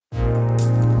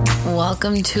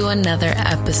welcome to another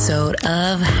episode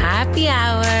of Happy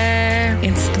Hour.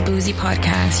 It's the boozy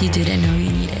podcast you didn't know you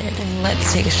needed.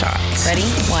 Let's take a shot. Ready?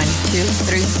 1, 2,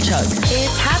 3, chug.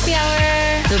 It's Happy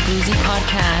Hour, the boozy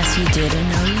podcast you didn't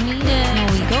know you needed.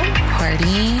 When we go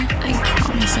party, I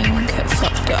promise I won't get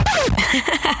fucked up.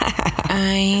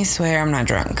 I swear I'm not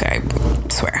drunk. I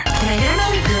swear. Can I get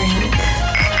another drink?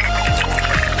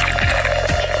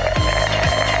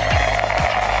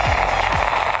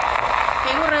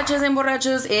 Borrachos and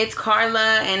borrachos, it's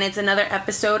Carla, and it's another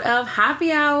episode of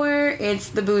Happy Hour. It's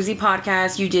the boozy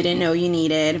podcast you didn't know you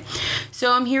needed.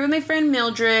 So I'm here with my friend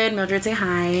Mildred. Mildred, say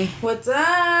hi. What's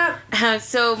up?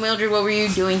 So Mildred, what were you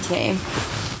doing today?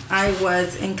 I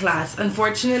was in class.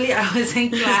 Unfortunately, I was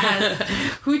in class.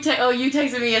 You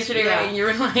texted me yesterday, right? And you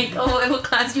were like, "Oh, what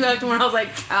class do you have tomorrow?" I was like,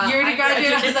 "You already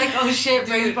graduated." I was like, "Oh shit,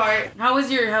 brain part." How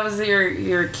was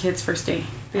your kid's first day?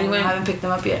 I haven't picked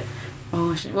them up yet.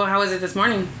 Oh shit. Well, how was it this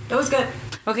morning? It was good.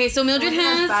 Okay, so Mildred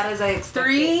has as bad as I expected.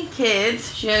 3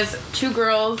 kids. She has 2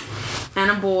 girls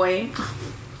and a boy.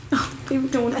 Oh, baby,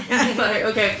 don't. Sorry.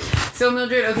 Okay. So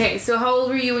Mildred. Okay. So how old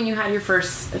were you when you had your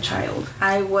first child?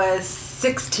 I was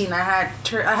 16. I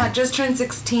had just turned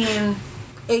 16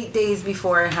 8 days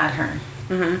before I had her.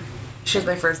 Mm-hmm. She was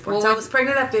my firstborn. So I was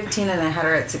pregnant at 15 and I had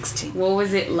her at 16. What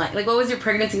was it like? Like, what was your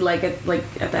pregnancy like at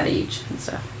that age and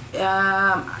stuff?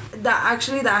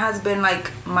 That has been like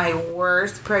my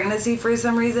worst pregnancy for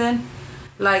some reason.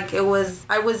 Like I was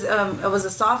a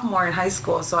sophomore in high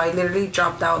school, so I literally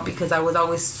dropped out because I was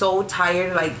always so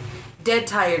tired, like dead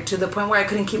tired, to the point where I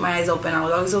couldn't keep my eyes open. I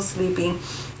was always so sleepy.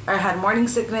 I had morning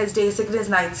sickness, day sickness,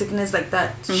 night sickness, like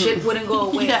that. Mm-hmm. Shit wouldn't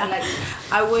go away. Yeah. Like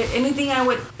anything I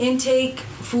would intake,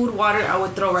 food, water, I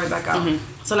would throw right back out.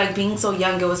 Mm-hmm. So like being so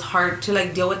young, it was hard to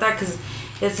like deal with that because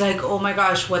it's like, oh my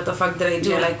gosh, what the fuck did I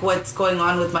do? Yeah. Like, what's going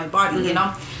on with my body, mm-hmm. you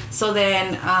know? So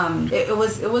then, it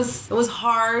was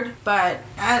hard, but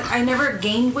I never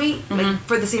gained weight, mm-hmm. like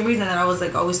for the same reason that I was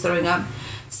like always throwing up.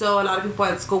 So a lot of people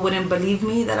at school wouldn't believe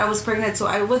me that I was pregnant. So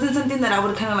it wasn't something that I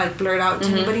would kind of like blurt out to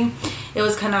mm-hmm. anybody. It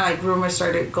was kind of like rumors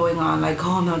started going on, like,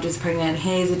 oh, Mildred's pregnant.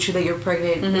 Hey, is it true that you're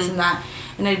pregnant? Mm-hmm. This and that.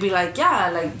 And I'd be like,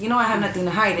 yeah, like, you know, I have nothing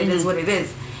to hide. It mm-hmm. is what it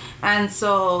is. And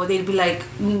so they'd be like,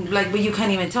 but you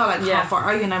can't even tell, like, how far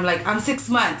are you? And I'm like, I'm 6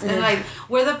 months. And like,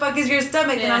 where the fuck is your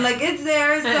stomach? Yeah. And I'm like, it's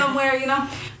there somewhere, you know?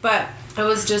 But it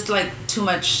was just like too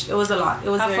much. It was a lot. It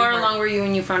was How far along were you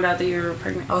when you found out that you were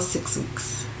pregnant? I was 6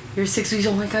 weeks. You're 6 weeks?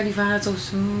 Oh my God, you found out so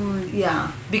soon.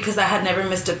 Yeah, because I had never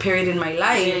missed a period in my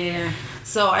life. Yeah.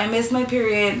 So I missed my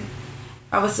period.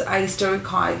 I still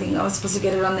recall, I think I was supposed to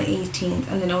get it on the 18th,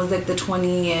 and then it was like the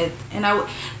 20th. And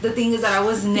the thing is that I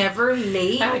was never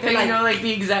late. Like, you know, like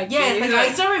the exact Yes, like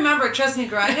I still remember, trust me,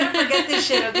 girl. I didn't forget this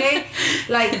shit, okay?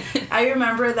 Like, I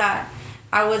remember that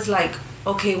I was like,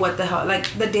 okay, what the hell?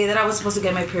 Like, the day that I was supposed to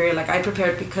get my period, like, I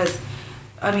prepared because,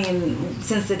 I mean,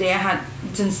 since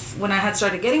when I had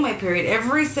started getting my period,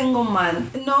 every single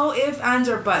month, no ifs, ands,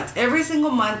 or buts, every single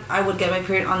month I would get my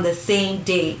period on the same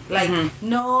day. Like, mm-hmm.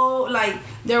 no, like,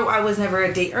 I was never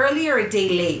a day early or a day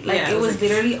late. Like, it was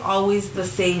literally always the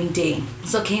same day.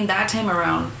 So came that time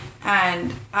around,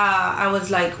 and I was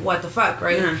like, what the fuck,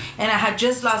 right? Mm-hmm. And I had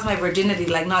just lost my virginity,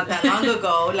 like, not that long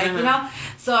ago. Like, mm-hmm. you know?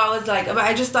 So I was like, but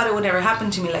I just thought it would never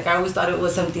happen to me. Like, I always thought it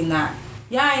was something that,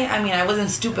 I mean, I wasn't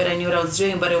stupid. I knew what I was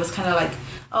doing, but it was kind of like,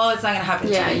 oh, it's not gonna happen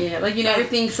to me. Yeah. Like, you never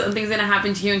think something's gonna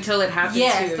happen to you until it happens to you.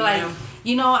 Yes, like,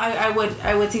 you know,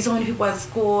 I would see so many people at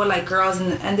school, like girls,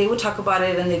 and they would talk about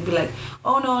it, and they'd be like,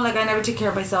 oh no, like, I never took care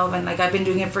of myself, and like, I've been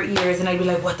doing it for years, and I'd be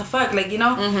like, what the fuck, like, you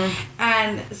know? Mm-hmm.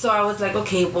 And so I was like,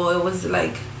 okay, well, it was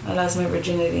like, I lost my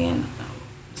virginity in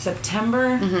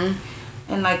September, mm-hmm.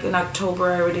 and like in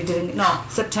October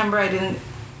September I didn't.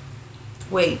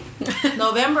 Wait,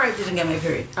 November I didn't get my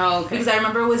period. Oh, okay. Because I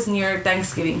remember it was near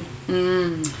Thanksgiving.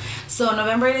 So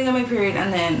November I didn't get my period,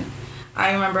 and then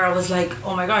I remember I was like,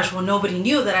 oh my gosh, well, nobody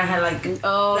knew that I had like, that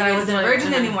I wasn't a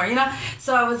virgin anymore, you know?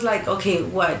 So I was like, okay,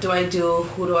 what do I do?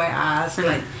 Who do I ask?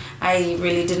 Like, I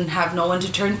really didn't have no one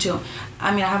to turn to.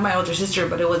 I mean, I have my older sister,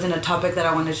 but it wasn't a topic that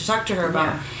I wanted to talk to her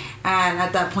about. Yeah. And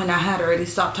at that point I had already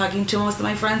stopped talking to most of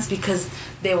my friends because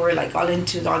they were like all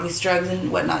into all these drugs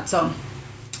and whatnot. So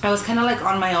I was kind of like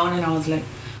on my own, and I was like,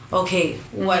 okay,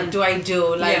 what do I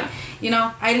do? Like, you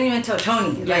know, I didn't even tell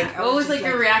Tony. Yeah. Like, what was like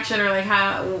your reaction, or like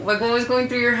how, like, what was going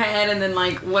through your head, and then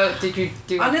like what did you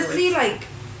do? Honestly, afterwards? like,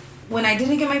 when I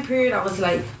didn't get my period, I was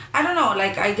like, I don't know,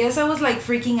 like, I guess I was like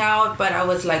freaking out, but I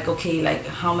was like, okay, like,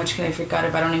 how much can I freak out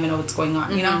if I don't even know what's going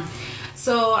on, you know?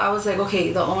 So I was like,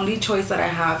 okay, the only choice that I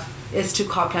have is to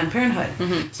call Planned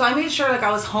Parenthood. So I made sure, like, I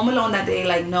was home alone that day,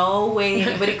 like, no way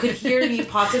anybody could hear me,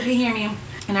 possibly hear me.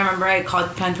 And I remember I called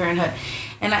Planned Parenthood,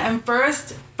 And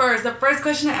first, the first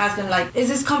question I asked him, like, is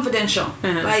this confidential?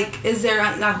 Like, is there,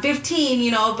 I'm 15,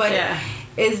 you know, but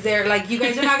is there, like, you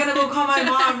guys are not going to go call my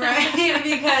mom, right?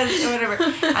 Because, or whatever.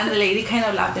 And the lady kind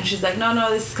of laughed and she's like,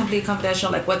 no, this is completely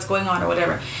confidential, like, what's going on or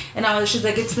whatever. And she's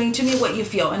like, explain to me what you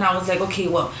feel. And I was like, okay,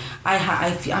 well,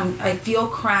 I feel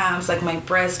cramps, like my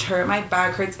breast hurt, my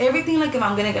back hurts, everything like if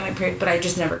I'm going to get my period, but I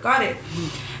just never got it.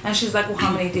 And she's like, well,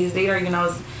 how many days later? You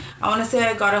know, I want to say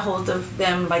I got a hold of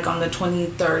them like on the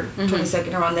 23rd,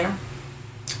 22nd, around there.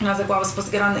 And I was like, well, I was supposed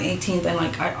to get on the 18th, and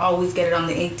like I always get it on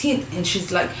the 18th. And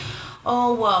she's like,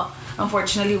 oh, well,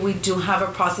 unfortunately, we do have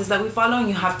a process that we follow, and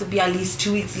you have to be at least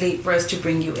 2 weeks late for us to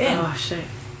bring you in. Oh, shit.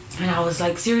 And I was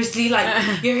like, seriously?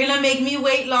 Like, you're going to make me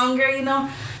wait longer, you know?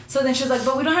 So then she was like,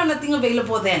 but we don't have nothing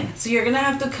available then. So you're going to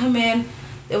have to come in.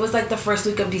 It was like the first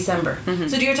week of December.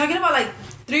 So you're talking about like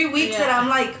 3 weeks that I'm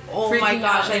like, oh freaking my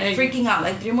gosh, like freaking out.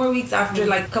 Like 3 more weeks after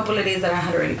like a couple of days that I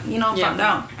had already, you know, found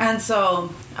out. And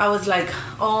so I was like,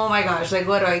 oh my gosh, like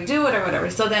what do I do? Whatever.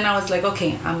 So then I was like,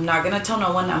 okay, I'm not going to tell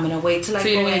no one. I'm going to wait till I go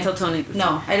in. So you didn't tell Tony?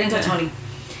 No, I didn't tell Tony.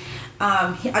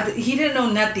 He didn't know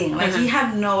nothing. Like he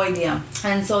had no idea.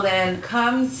 And so then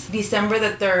comes December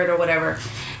the 3rd or whatever.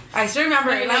 I still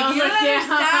remember it. Like, you don't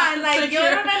understand. Like, you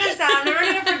don't understand. I'm never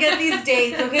going to forget these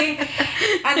dates, okay?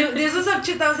 And this was of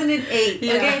 2008,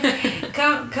 okay?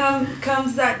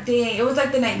 Comes that day. It was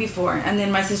like the night before. And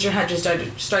then my sister had just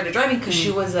started driving because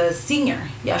she was a senior.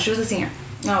 Yeah, she was a senior.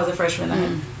 I was a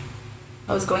freshman.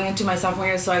 I was going into my sophomore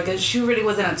year, so I guess she really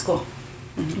wasn't at school.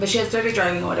 But she had started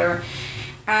driving or whatever.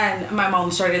 And my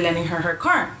mom started lending her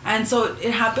car. And so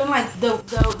it happened like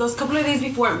those couple of days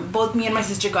before, both me and my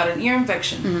sister got an ear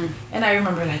infection. And I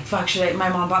remember like, fuck, my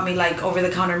mom bought me like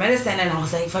over-the-counter medicine. And I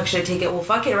was like, fuck, should I take it? Well,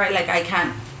 fuck it, right? Like I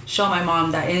can't show my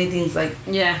mom that anything's like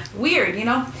weird, you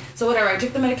know? So whatever, I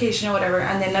took the medication or whatever.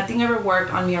 And then nothing ever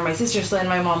worked on me or my sister. So then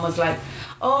my mom was like,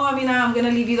 oh, I mean, I'm gonna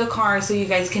leave you the car so you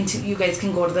guys can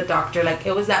go to the doctor. Like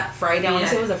it was that Friday. I want to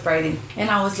say it was a Friday,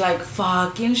 and I was like,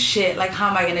 fucking shit. Like, how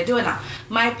am I gonna do it now?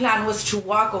 My plan was to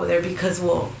walk over there because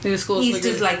East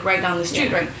is like right down the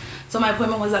street, right? So my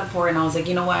appointment was at 4, and I was like,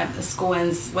 you know what? The school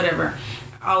ends, whatever.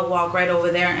 I'll walk right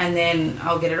over there, and then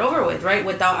I'll get it over with, right?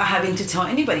 Without having to tell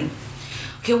anybody.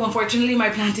 Okay, well, unfortunately, my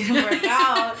plan didn't work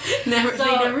out. They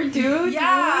never do.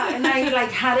 Yeah, and I like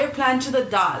had it planned to the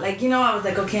dot. Like, you know, I was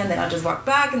like, okay, and then I'll just walk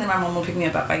back, and then my mom will pick me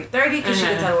up at 5:30 because she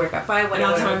gets out of work at 5. And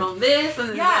I'll tell my mom this, and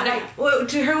then like, well,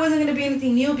 to her wasn't gonna be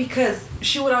anything new because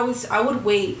I would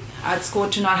wait at school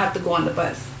to not have to go on the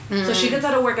bus. So she gets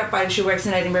out of work at 5. She works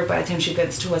in Edinburgh. By the time she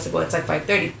gets to Westago, it's like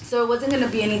 5:30. So it wasn't gonna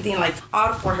be anything like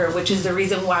odd for her, which is the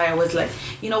reason why I was like,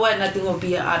 you know what, nothing will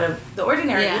be out of the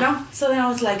ordinary, you know. So then I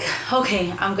was like,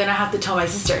 okay, I'm gonna have to tell my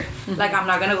sister. Like, I'm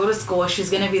not gonna go to school. She's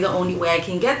gonna be the only way I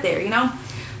can get there, you know.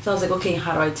 So I was like, okay,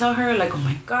 how do I tell her? Like, oh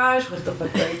my gosh, what the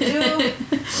fuck do I do?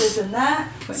 This and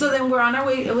that. So then we're on our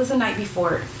way. It was the night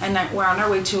before, and we're on our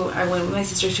way I went with my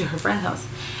sister to her friend's house.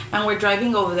 And we're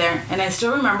driving over there, and I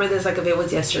still remember this like if it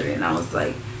was yesterday. And I was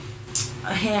like,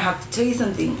 hey, I have to tell you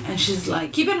something. And she's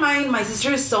like, keep in mind, my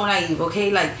sister is so naive,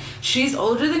 okay? Like, she's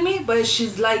older than me, but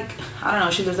she's like, I don't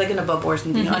know, she lives like in a bubble or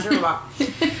something, under a rock.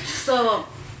 So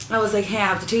I was like, hey, I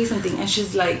have to tell you something. And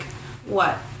she's like,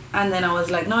 what? And then I was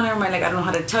like, no, never mind, like, I don't know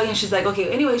how to tell you. And she's like, okay,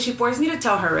 anyway, she forced me to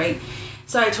tell her, right?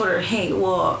 So I told her, hey,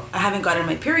 well, I haven't gotten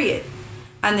my period.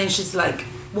 And then she's like,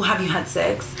 well, have you had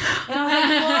sex? And I was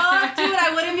like, what, dude?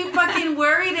 I wouldn't be fucking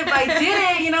worried if I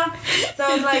didn't, you know? So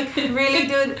I was like, really,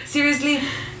 dude? Seriously?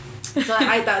 So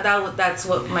I thought that's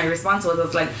what my response was. I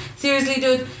was like, seriously,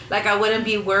 dude? Like, I wouldn't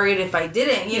be worried if I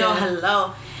didn't, you know?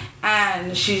 Hello.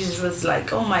 And she was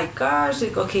like, oh my gosh,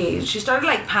 like, okay. She started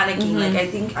like panicking. Like,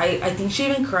 I think she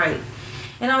even cried.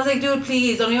 And I was like, dude,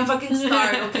 please, don't even fucking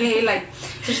start, okay? Like,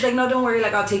 so she's like, no, don't worry,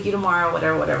 like, I'll take you tomorrow,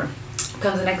 whatever.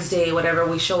 Comes the next day, whatever,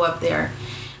 we show up there.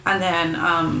 And then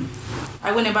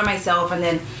I went in by myself, and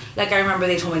then like I remember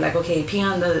they told me like, okay, pee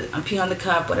on the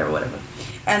cup, whatever.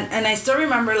 And I still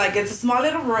remember like it's a small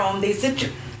little room. They sit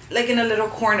like in a little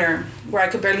corner where I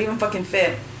could barely even fucking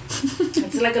fit.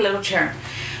 It's like a little chair.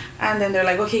 And then they're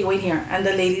like, okay, wait here. And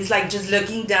the lady's like just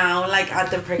looking down like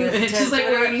at the pregnancy test. Just like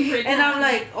waiting for it. And I'm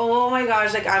like, oh my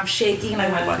gosh, like I'm shaking,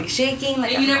 like my body's shaking.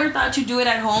 Like, you never thought to do it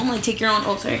at home, like take your own?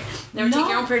 Oh, sorry. Never take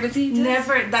your own pregnancy test?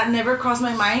 Never. That never crossed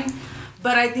my mind.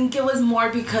 But I think it was more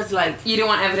because, like... You didn't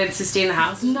want evidence to stay in the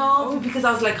house? No, because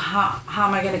I was like, how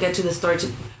am I going to get to the store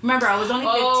to... Remember, I was only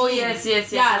 15. Oh, yes,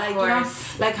 yeah, like, you know,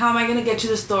 like, how am I going to get to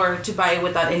the store to buy it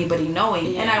without anybody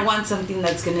knowing? Yeah. And I want something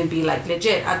that's going to be, like,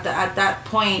 legit. At that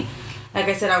point, like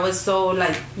I said, I was so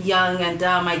like young and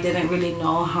dumb. I didn't really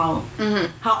know how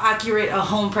accurate a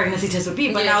home pregnancy test would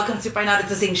be. But now I can find out it's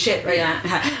the same shit, right? Yeah.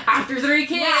 After 3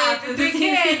 kids. Yeah, after 3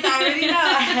 kids. I already know.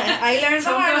 I learned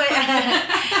so hard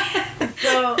way.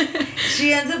 So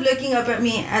she ends up looking up at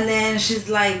me, and then she's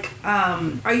like,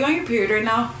 "Are you on your period right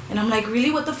now?" And I'm like, "Really?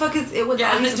 What the fuck is it with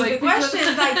all these stupid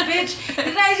questions?" Like, bitch,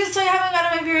 didn't I just tell you I haven't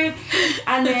got on my period?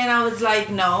 And then I was like,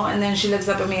 "No." And then she looks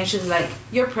up at me and she's like,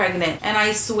 "You're pregnant." And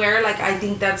I swear, like, I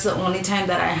think that's the only time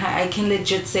that I can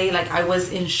legit say, like, I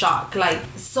was in shock. Like,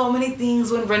 so many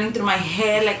things went running through my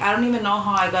head. Like, I don't even know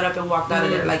how I got up and walked out of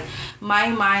there. Like, my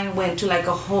mind went to like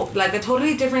a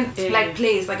totally different like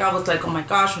place. Like, I was like, oh my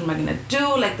gosh, what am I gonna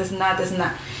do? Like, this and that.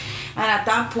 And at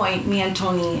that point, me and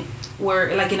Tony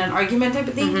were like in an argument type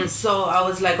of thing. So I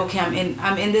was like, okay,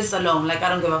 I'm in this alone. Like, I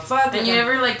don't give a fuck. And you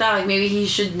never like thought like maybe he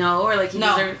should know, or like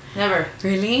no, never.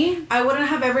 Really? I wouldn't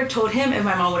have ever told him if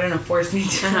my mom wouldn't have forced me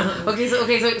to.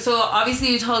 Okay, so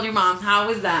obviously you told your mom. How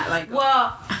was that? Like,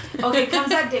 well, okay, comes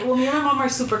that day. Well, me and my mom are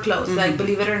super close. Like,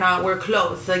 believe it or not, we're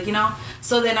close. Like, you know.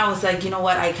 So then I was like, you know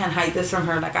what? I can't hide this from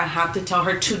her. Like, I have to tell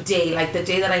her today. Like, the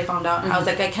day that I found out, I was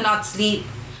like, I cannot sleep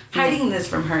hiding this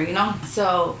from her, you know?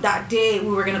 So that day we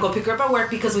were going to go pick her up at work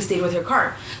because we stayed with her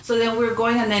car. So then we were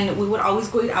going, and then we would always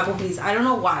go eat Applebee's. I don't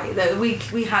know why. That we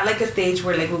had like a stage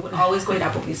where like we would always go eat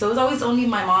Applebee's. So it was always only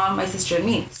my mom, my sister, and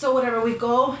me. So whatever, we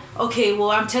go. Okay,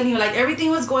 well, I'm telling you, like, everything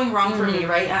was going wrong for me,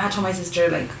 right? I had told my sister,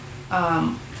 like,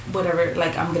 whatever,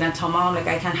 like, I'm gonna tell mom, like,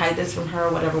 I can't hide this from her,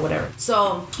 whatever.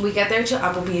 So we get there to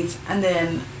Applebee's, and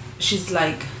then she's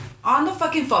like on the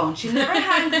fucking phone. She never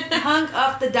hung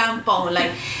up the damn phone.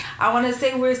 Like, I want to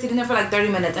say we were sitting there for like 30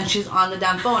 minutes and she's on the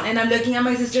damn phone, and I'm looking at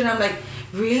my sister and I'm like,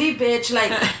 really, bitch?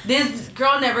 Like, this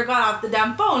girl never got off the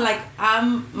damn phone. Like,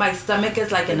 my stomach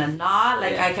is like in a knot.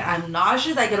 Like, I'm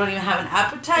nauseous. Like, I don't even have an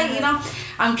appetite, you know?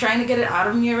 I'm trying to get it out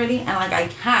of me already, and like, I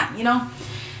can't, you know?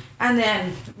 And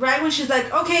then, right when she's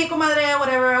like, okay, comadre,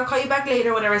 whatever, I'll call you back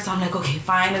later, whatever. So I'm like, okay,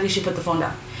 finally she put the phone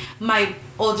down. My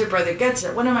older brother gets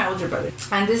her. One of my older brothers.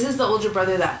 And this is the older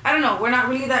brother that, I don't know, we're not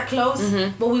really that close,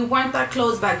 but we weren't that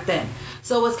close back then.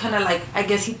 So it was kind of like, I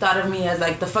guess he thought of me as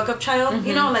like the fuck up child,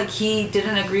 you know? Like, he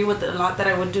didn't agree with a lot that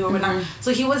I would do or whatnot.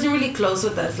 So he wasn't really close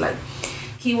with us. Like,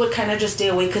 he would kind of just stay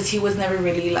away because he was never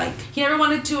really like, he never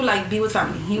wanted to like be with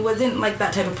family. He wasn't like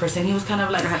that type of person. He was kind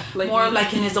of like more of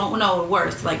like in his own, no,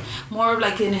 worse, like more of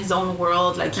like in his own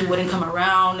world. Like, he wouldn't come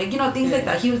around, like, you know, things like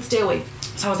that. He would stay away.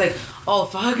 So I was like, oh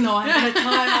fuck no, I'm gonna tell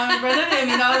my mom and brother him,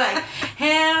 you know, like,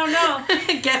 hell no.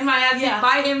 Get my ass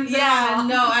by him. Yeah,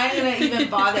 no, I ain't gonna even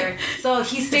bother. So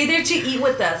he stayed there to eat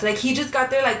with us. Like, he just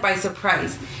got there like by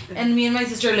surprise. And me and my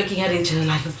sister are looking at each other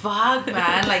like, fuck,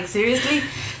 man, like, seriously?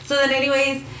 So then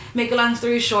anyways, make a long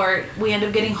story short, we end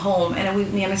up getting home, and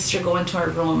then me and my sister go into our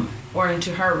room, or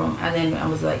into her room, and then I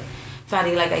was like,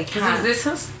 Fatty, like, I can't. Is this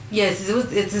house? Yes,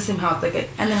 it's the same house. Like,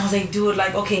 and then I was like, dude,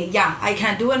 like, okay, yeah, I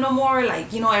can't do it no more.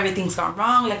 Like, you know, everything's gone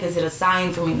wrong. Like, is it a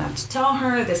sign for me not to tell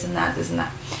her this and that, this and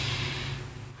that?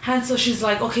 And so she's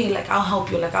like, okay, like, I'll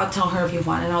help you. Like, I'll tell her if you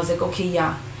want. And I was like, okay,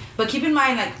 yeah. But keep in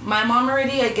mind, like, my mom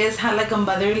already, I guess, had like a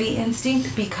motherly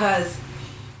instinct, because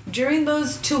during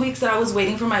those 2 weeks that I was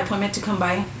waiting for my appointment to come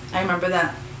by, I remember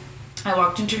that I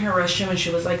walked into her restroom and she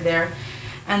was like there,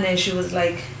 and then she was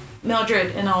like,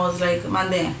 Mildred, and I was like,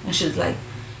 mande, and she's like,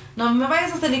 no me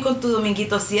vayas a salir con tu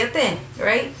dominguito 7,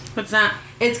 right? What's that?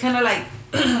 It's kind of like,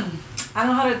 I don't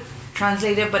know how to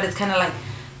translate it, but it's kind of like,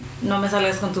 no me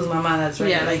salgas con tus mamadas, right?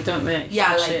 Yeah, like, don't,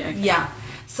 yeah, like, okay. Yeah.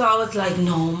 So I was like,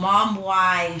 no, mom,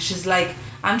 why? She's like,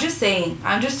 I'm just saying,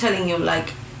 I'm just telling you,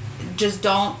 like, just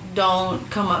don't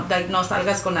come up, like, no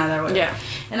salgas con nada, or whatever. Yeah.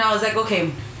 And I was like,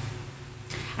 okay.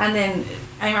 And then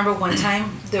I remember one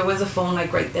time there was a phone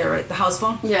like right there, right, the house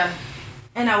phone. Yeah.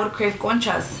 And I would crave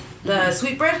conchas, the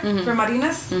sweetbread for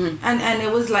Marinas, and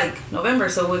it was like November,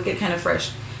 so it would get kind of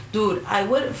fresh. Dude, I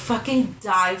would fucking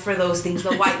die for those things,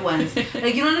 the white ones.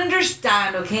 Like, you don't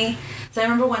understand, okay? So I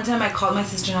remember one time I called my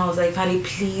sister and I was like, Fatty,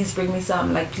 please bring me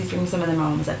some. Like, please bring me some. And then my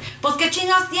mom was like, pues que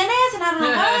chingas tienes? And I don't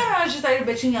know what. And she started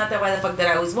bitching out that why the fuck did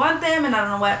I always want them? And I don't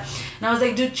know what. And I was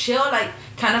like, dude, chill. Like,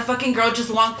 kind of fucking girl just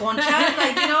want conchas?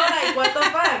 Like, you know, like, what the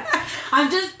fuck?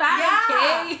 I'm just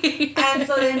fat, okay? And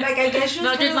so then, like, I guess she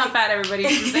was no, she's not fat, everybody.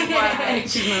 She's like, why?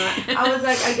 She's not. I was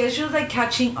like, I guess she was, like,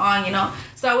 catching on, you know?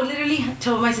 So I would literally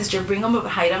tell my sister, bring them up,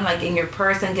 hide them, like, in your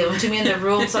purse and give them to me in the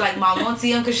room so, like, mom won't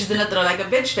see them because she's gonna throw, like, a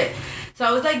bitch fit. So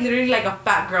I was, like, literally, like, a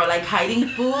fat girl, like, hiding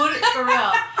food, for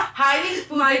real. Hiding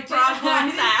food. My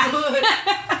problems.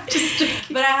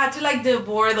 But I had to, like,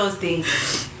 devour those things.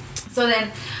 So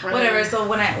then, whatever. So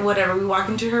when we walk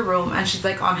into her room and she's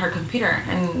like on her computer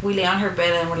and we lay on her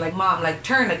bed and we're like, Mom, like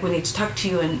turn, like we need to talk to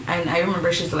you. And I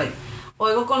remember she's like,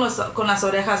 oigo con las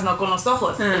orejas, no con los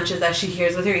ojos, which is that she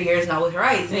hears with her ears, not with her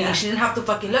eyes. Meaning she didn't have to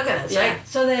fucking look at us, right?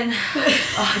 So then,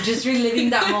 just reliving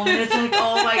that moment, it's like,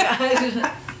 oh my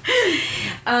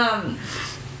God.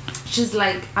 She's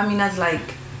like, Amina's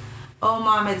like, oh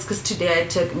mom, it's because today I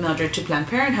took Mildred to Planned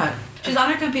Parenthood. She's on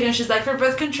her computer and she's like, for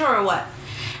birth control or what?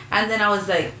 And then I was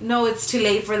like, no, it's too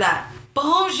late for that.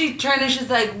 Boom, she turned and she's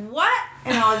like, what?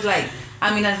 And I was like,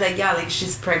 Amina's like, yeah, like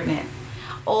she's pregnant.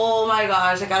 Oh my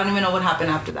gosh, like I don't even know what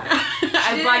happened after that.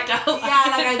 I blacked out.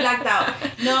 Yeah, like I blacked out.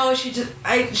 No, she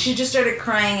just started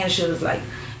crying and she was like,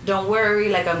 don't worry,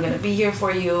 like I'm gonna be here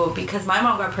for you, because my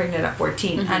mom got pregnant at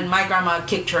 14 and my grandma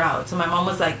kicked her out, so my mom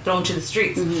was like thrown to the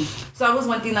streets. So that was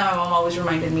one thing that my mom always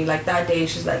reminded me, like that day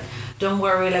she's like, don't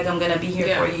worry, like I'm gonna be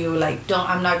here for you, like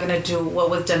I'm not gonna do what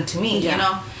was done to me, you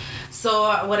know.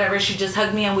 So whatever, she just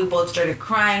hugged me and we both started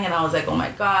crying and I was like, oh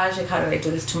my gosh, like how did I do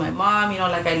this to my mom, you know,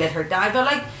 like I let her die. I felt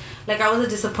like I was a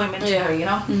disappointment to her, you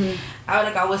know.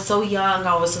 I was so young,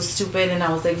 I was so stupid, and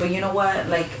I was like, but you know what,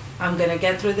 like I'm gonna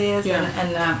get through this.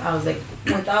 And I was like,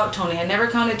 without Tony, I never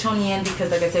counted Tony in, because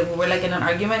like I said, we were like in an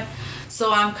argument,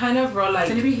 so I'm kind of real like,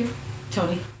 can he be here?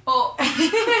 Tony. Oh.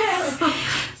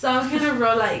 So I'm kind of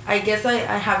real like, I guess I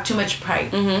have too much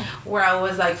pride, where I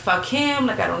was like, fuck him,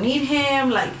 like I don't need him,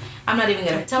 like I'm not even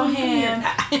gonna tell him.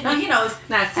 No, he knows.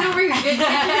 That's super good.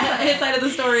 His side of the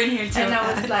story in here too. And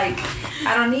I was like,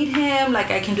 I don't need him.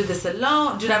 Like I can do this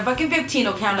alone. Dude, I'm fucking 15.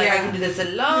 Okay, I'm like, I can do this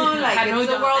alone. Like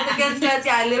it's the world against us.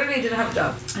 Yeah, I literally didn't have a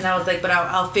job. And I was like, but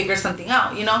I'll figure something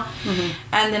out, you know.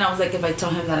 And then I was like, if I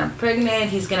tell him that I'm pregnant,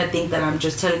 he's gonna think that I'm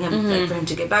just telling him like for him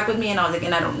to get back with me. And I was like,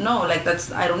 and I don't know. Like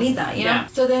I don't need that, you know.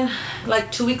 So then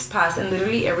like 2 weeks passed, and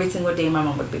literally every single day my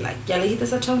mom would be like, ya le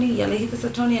dijiste a Tony, ya le dijiste a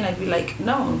Tony, and I'd be like,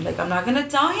 no, like I'm not gonna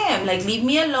tell him. Like leave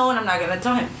me alone. I'm not gonna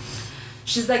tell him.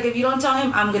 She's like, if you don't tell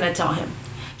him, I'm gonna tell him.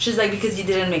 She's like, because you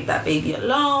didn't make that baby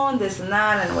alone, this and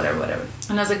that, and whatever.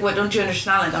 And I was like, what, don't you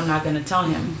understand? Like, I'm not going to tell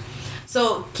him.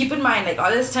 So keep in mind, like, all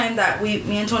this time that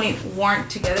me and Tony weren't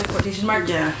together, quotation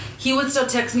marks, he would still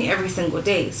text me every single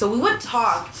day. So we would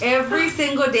talk every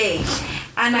single day.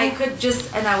 And I could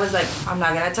just, and I was like, I'm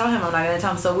not going to tell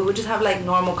him. So we would just have, like,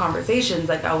 normal conversations.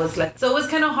 Like, I was like, so it was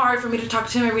kind of hard for me to talk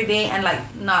to him every day and,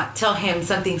 like, not tell him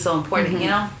something so important, you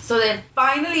know? So then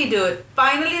finally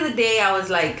the day I was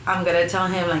like, I'm going to tell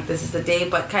him, like, this is the day.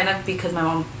 But kind of because my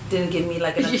mom didn't give me,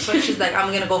 like, enough push. She's like, I'm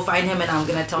going to go find him and I'm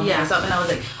going to tell him myself. And I was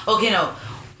like, okay, no.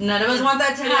 None of us want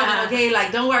that to happen, okay?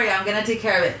 Like, don't worry, I'm gonna take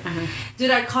care of it. Dude,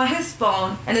 I call his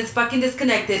phone, and it's fucking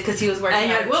disconnected because he was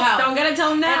working out of town. Don't gotta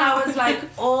tell him now. And I was like,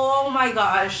 oh my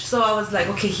gosh. So I was like,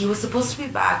 okay, he was supposed to be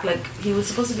back. Like, he was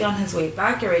supposed to be on his way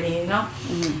back already, you know?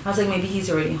 I was like, maybe he's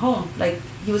already home. Like,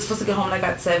 he was supposed to get home, like,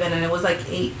 at 7, and it was, like,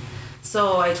 8.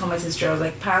 So I told my sister, I was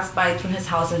like, pass by to his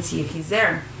house and see if he's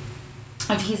there.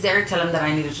 If he's there, tell him that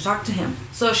I needed to talk to him.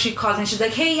 So she calls me, she's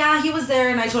like, hey, yeah, he was there.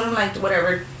 And I told him, like,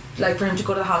 whatever, like for him to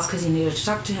go to the house because he needed to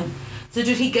talk to him. So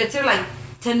dude, he gets there like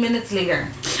 10 minutes later.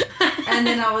 And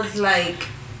then I was like,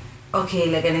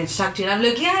 okay, like I need to talk to you. And I'm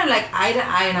looking at him like eye to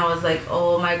eye, and I was like,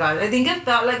 oh my god. I think it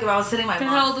felt like if I was sitting my mom.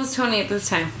 How old was Tony at this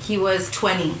time? He was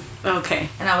 20. Okay.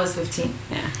 And I was 15.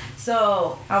 Yeah.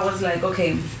 So I was like,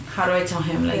 okay, how do I tell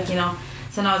him? Like, you know.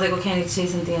 So now I was like, okay, I need to say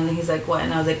something. And then he's like, what?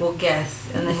 And I was like, well,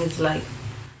 guess. And then he's like,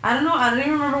 I don't know. I don't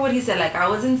even remember what he said. Like, I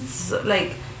wasn't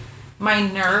like, my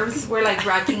nerves were like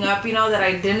racking up, you know, that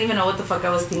I didn't even know what the fuck I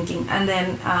was thinking. And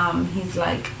then he's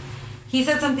like, he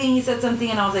said something,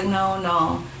 and I was like,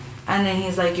 no. And then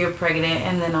he's like, you're pregnant.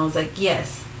 And then I was like,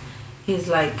 yes. He's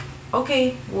like,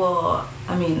 okay, well,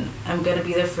 I mean, I'm gonna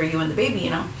be there for you and the baby,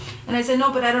 you know. And I said,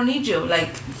 no, but I don't need you.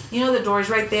 Like, you know, the door's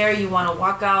right there. You want to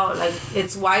walk out. Like,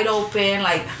 it's wide open.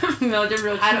 Like, Mildred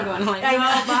Roach going like, I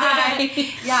know,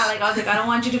 bye. Yeah, like, I was like, I don't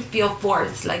want you to feel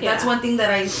forced. Like, that's one thing that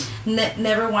I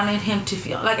never wanted him to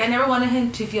feel. Like, I never wanted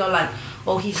him to feel like,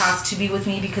 oh, he has to be with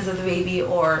me because of the baby,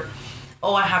 or,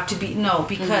 oh, I have to be. No,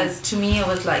 because to me, it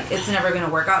was like, it's never going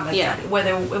to work out like that.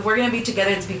 Whether, if we're going to be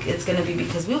together, it's going to be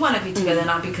because we want to be together,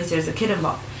 not because there's a kid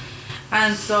involved.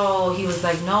 And so he was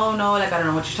like, no, like, I don't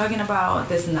know what you're talking about,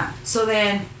 this and that. So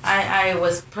then I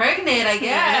was pregnant, I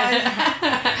guess.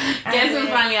 Guess was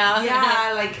finally out.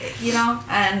 Yeah, like, you know,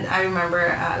 and I remember,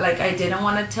 like, I didn't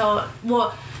want to tell,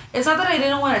 well, it's not that I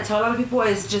didn't want to tell a lot of people,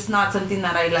 it's just not something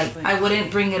that I, like, I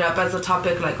wouldn't bring it up as a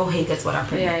topic, like, oh, hey, guess what, I'm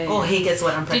pregnant. Oh, hey, guess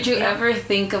what, I'm pregnant. Did you ever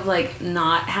think of, like,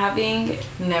 not having?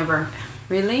 Never.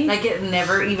 Really? Like, it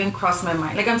never even crossed my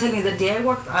mind. Like, I'm telling you, the day I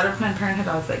walked out of Planned Parenthood,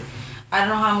 I was like, I don't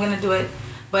know how I'm going to do it,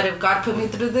 but if God put me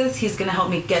through this, he's going to help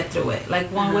me get through it, like,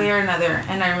 one way or another.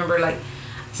 And I remember, like,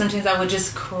 sometimes I would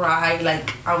just cry,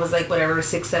 like, I was, like, whatever,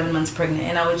 6-7 months pregnant,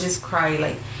 and I would just cry,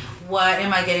 like, what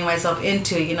am I getting myself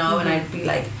into, you know? And I'd be,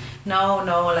 like, no,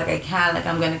 like I can't, like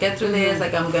I'm gonna get through this,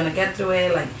 like I'm gonna get through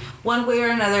it, like one way or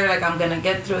another, like I'm gonna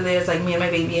get through this, like me and my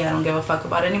baby, I don't give a fuck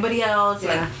about anybody else,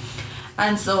 like,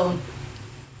 and so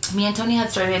me and Tony had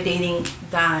started dating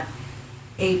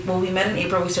we met in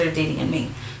April, we started dating in May,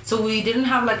 so we didn't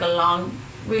have like a long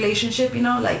relationship, you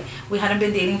know, like we hadn't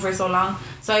been dating for so long,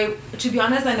 so to be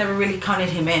honest, I never really counted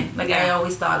him in, like I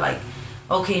always thought like,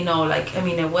 okay, no, like, I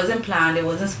mean, it wasn't planned, it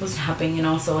wasn't supposed to happen, you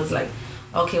know, so it's like,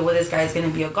 okay, well, this guy's gonna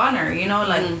be a goner, you know,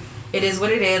 like, it is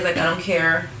what it is, like, I don't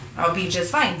care, I'll be just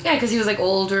fine. Yeah, because he was, like,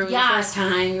 older the first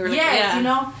time. You were like, yes, you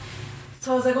know,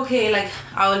 so I was like, okay, like,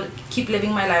 I'll keep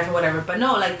living my life or whatever, but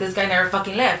no, like, this guy never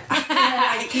fucking left.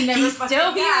 Like, He's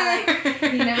still here. Like,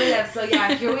 he never left, so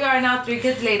yeah, here we are now, 3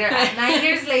 kids later, 9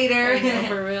 years later. I know,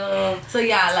 for real. So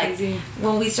yeah, like, crazy.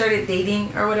 When we started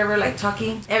dating or whatever, like,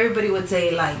 talking, everybody would say,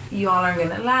 like, you all aren't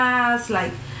gonna last,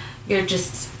 like, you're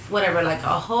just, whatever, like,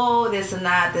 a hoe, this and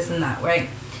that, right?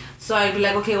 So I'd be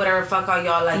like, okay, whatever, fuck all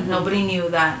y'all, like, nobody knew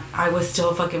that I was still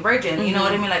a fucking virgin, you know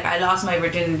what I mean? Like, I lost my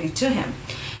virginity to him.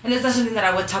 And it's not something that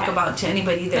I would talk about to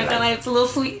anybody either. Like, it's a little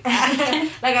sweet.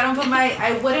 Like,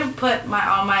 I wouldn't put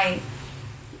all my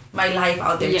life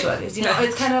out there to others. You know,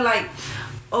 it's kind of like,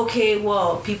 okay,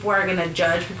 well, people are gonna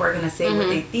judge, people are gonna say what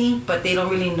they think, but they don't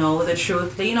really know the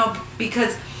truth. You know,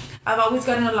 because I've always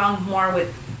gotten along more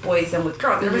with boys than with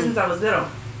girls ever since I was little,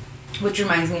 which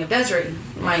reminds me of Desiree,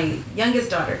 my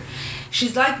youngest daughter.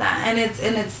 She's like that, and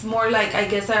it's more like, I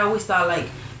guess I always thought like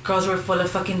girls were full of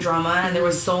fucking drama and they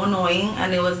were so annoying,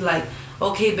 and it was like,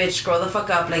 okay, bitch, grow the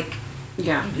fuck up, like,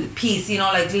 peace, you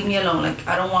know, like, leave me alone, like,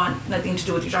 I don't want nothing to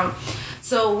do with your drama.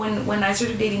 So when I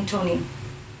started dating Tony,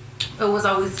 I would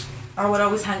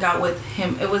always hang out with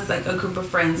him. It was like a group of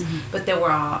friends, but they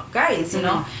were all guys, you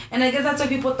know, and I guess that's why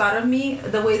people thought of me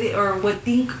the way they, or would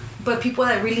think, but people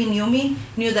that really knew me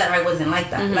knew that I wasn't like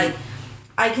that. Like,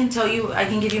 I can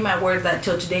give you my word that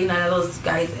till today, none of those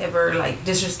guys ever, like,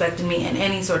 disrespected me in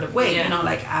any sort of way, you know,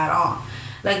 like, at all.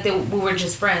 Like, we were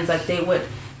just friends. Like, they would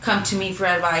come to me for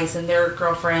advice, and their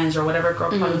girlfriends or whatever, girl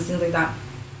problems, things like that.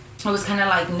 It was kind of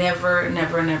like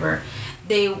never.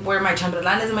 They were my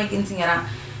chambelanes and my quinceañera.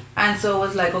 And so it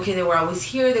was like, okay, they were always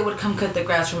here. They would come cut the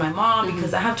grass for my mom,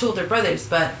 because I have 2 older brothers,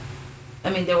 but,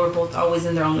 I mean, they were both always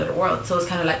in their own little world. So it was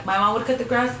kind of like, my mom would cut the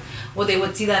grass. Well, they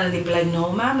would see that and they'd be like,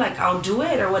 no, ma'am, like, I'll do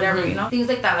it or whatever, you know? Things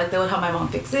like that. Like, they would help my mom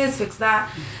fix this, fix that,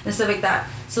 and stuff like that.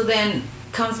 So then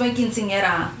comes my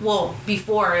quinceañera. Well,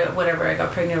 before, whatever, I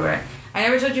got pregnant with her. I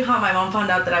never told you how my mom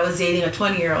found out that I was dating a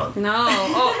 20-year-old. No.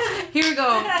 Oh, here we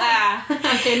go.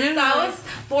 Okay, so I was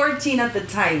 14 at the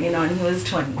time, you know, and he was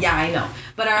 20. Yeah, I know.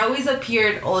 But I always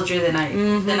appeared older than I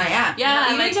am. Yeah, you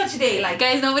know, even like, till today, like,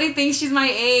 guys, nobody thinks she's my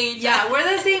age. Yeah, we're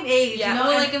the same age. Yeah, you know,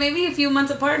 well, like maybe a few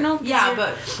months apart. No. Yeah,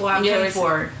 but I'm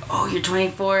 24. Oh, you're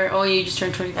 24. Oh, you just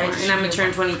turned 24, and I'm gonna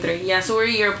turn 23. Yeah, so we're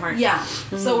a year apart. Yeah,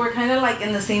 so we're kind of like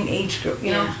in the same age group,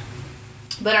 you know.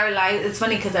 But our lives, it's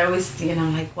funny because I always see and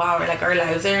I'm like, wow, like our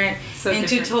lives are so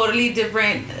into different. Totally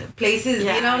different places,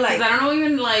 you know, like. I don't know,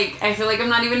 even like, I feel like I'm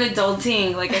not even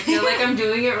adulting. Like, I feel like I'm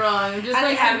doing it wrong. I'm just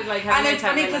having and it's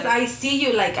funny because I see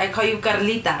you, like, I call you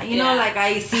Carlita, you know, like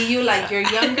I see you, like, you're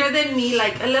younger than me,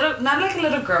 like a little, not like a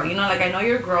little girl, you know, like I know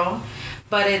you're grown,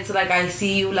 but it's like I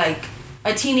see you like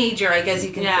a teenager, I guess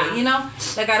you can say, you know,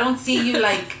 like I don't see you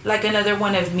like another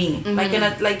one of me, like you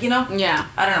know,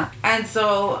 I don't know, and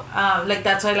so like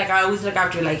that's why, like, I always look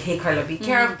after you, like, hey Carla, be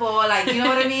careful, like, you know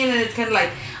what I mean, and it's kind of like,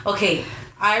 okay,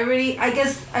 I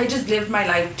guess I just lived my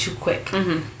life too quick,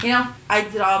 you know, I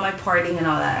did all my partying and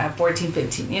all that at 14,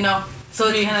 15, you know, so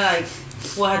it's kind of like,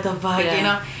 what the fuck, you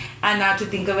know, and now to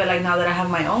think of it, like, now that I have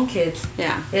my own kids,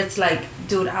 it's like,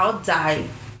 dude, I'll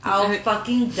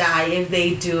fucking die if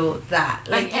they do that.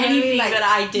 Like, anything that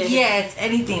I did. Yes,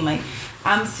 anything. Like,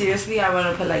 I want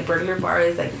to put, like, burglar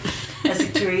bars, like, a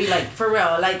security, like, for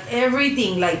real. Like,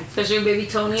 everything. Like, especially baby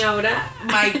Tony ahora.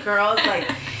 My girls, like,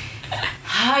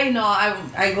 I know,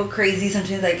 I go crazy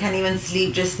sometimes. I can't even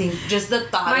sleep, just the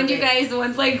thought Mind of you it. guys, the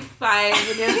one's like 5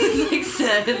 and the other's like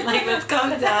 7. Like, let's calm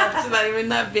down. She's not even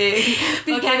that big.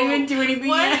 They can't even do anything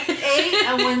yet. 1's 8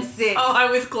 and 1's 6. Oh, I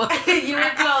was close. You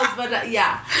were close, but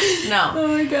yeah. No. Oh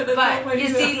my god, that's but so funny. You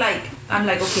see, like, I'm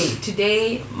like, okay,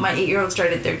 today my 8-year-old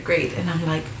started 3rd grade, and I'm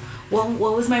like, well,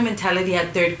 what was my mentality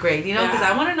at 3rd grade? You know, because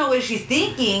I want to know what she's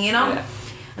thinking, you know? Yeah.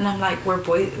 And I'm like,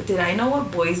 did I know what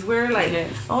boys were? Like,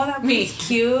 oh, that boy's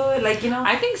cute. Like, you know?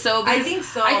 I think so. I think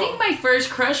so. I think my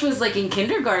first crush was, like, in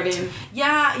kindergarten.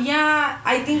 Yeah,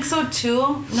 I think so,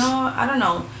 too. No, I don't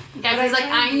know. Yeah, because,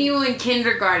 like, I knew in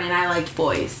kindergarten I liked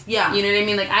boys. Yeah. You know what I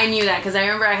mean? Like, I knew that because I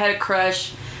remember I had a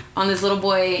crush on this little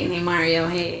boy named Mario.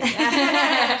 Hey.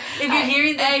 If you're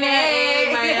hearing that,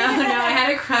 hey, Mario. No, I had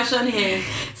a crush crush on him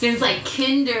since like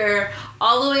kinder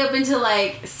all the way up until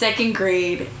like 2nd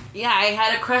grade. Yeah, I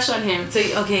had a crush on him. So,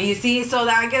 okay, you see, so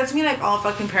that gets me, like, all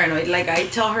fucking paranoid. Like, I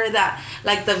tell her that,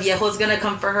 like, the viejo's gonna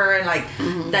come for her and, like,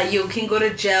 that you can go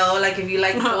to jail, like, if you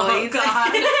like boys. Oh,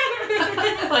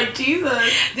 God. Like,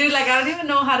 Jesus. Dude, like, I don't even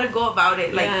know how to go about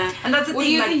it. Like, and that's the what thing.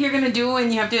 Do you like, think you're gonna do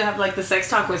when you have to have, like, the sex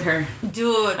talk with her?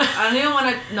 Dude, I don't even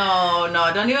want to,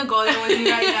 no, don't even go there with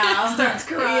me right now. Starts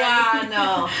crying. Yeah,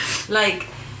 no. Like...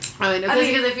 I mean,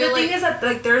 because I feel the like... thing is that,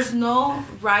 like, there's no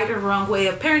right or wrong way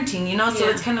of parenting, you know? So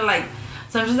it's kind of like,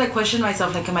 sometimes I question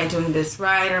myself, like, am I doing this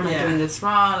right or am I doing this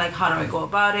wrong? Like, how do I go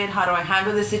about it? How do I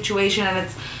handle the situation? And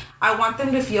it's, I want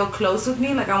them to feel close with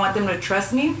me. Like, I want them to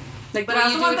trust me. Like, but what I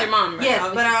you also do want with your mom, right? Yes,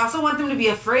 Obviously. but I also want them to be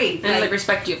afraid. And, like,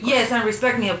 respect you, of course. Yes, and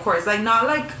respect me, of course. Like, not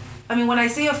like, I mean, when I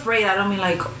say afraid, I don't mean,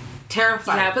 like,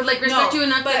 terrified. Yeah, but, like, respect you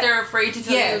enough that they're afraid to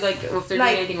tell you, like, if they're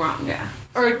doing anything wrong,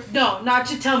 Or no, not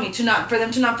to tell me, for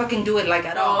them to not fucking do it, like,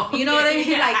 at all. Okay. You know what I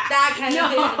mean? Like, that kind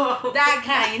of that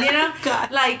kind, you know?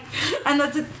 God. Like, and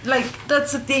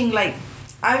that's the thing, like,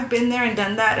 I've been there and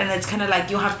done that, and it's kind of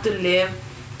like, you have to live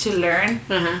to learn.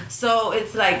 So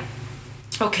it's like,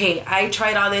 okay, I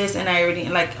tried all this, and I already,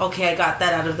 like, okay, I got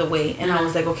that out of the way, and I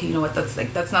was like, okay, you know what,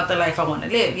 that's not the life I want to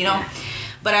live, you know? Yeah.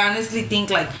 But I honestly think,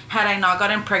 like, had I not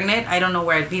gotten pregnant, I don't know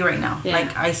where I'd be right now. Yeah.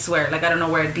 Like, I swear, like, I don't know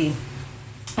where I'd be.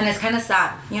 And it's kind of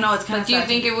sad. You know, it's kind of sad.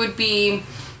 Do you think it would be...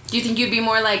 Do you think you'd be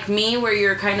more like me, where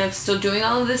you're kind of still doing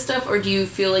all of this stuff? Or do you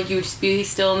feel like you would be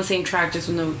still on the same track just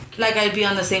when the... Like, I'd be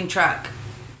on the same track.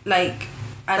 Like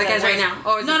as right now?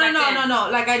 Or No.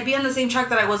 Like, I'd be on the same track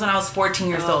that I was when I was 14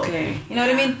 years old. Okay. You know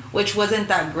what I mean? Which wasn't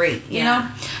that great, you know?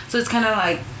 So it's kind of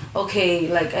like,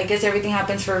 okay, like, I guess everything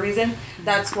happens for a reason.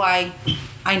 That's why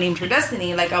I named her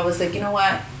Destiny. Like, I was like, you know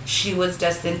what? She was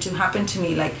destined to happen to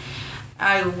me. Like,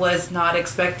 I was not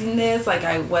expecting this. Like,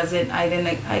 I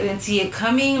didn't see it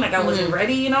coming. Like, I wasn't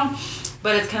ready, you know?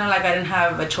 But it's kind of like I didn't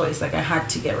have a choice. Like, I had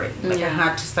to get ready. Like, I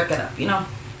had to suck it up, you know?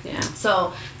 Yeah.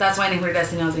 So that's why I named her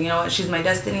Destiny. I was like, you know what? She's my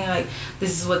destiny. Like,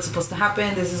 this is what's supposed to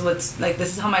happen. This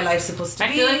is how my life's supposed to be.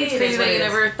 I feel like it's crazy that you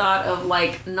never thought of,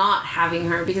 like, not having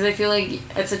her, because I feel like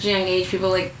at such a young age, people,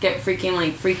 like, get freak out. No, you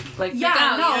know what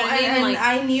I mean? And like,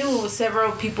 I knew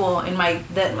several people in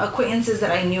the acquaintances that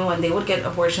I knew, and they would get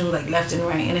abortions, like, left and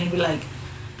right, and I'd be like,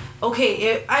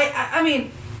 okay, I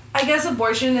mean, I guess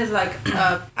abortion is like,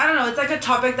 I don't know, it's like a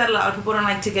topic that a lot of people don't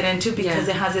like to get into because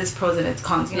it has its pros and its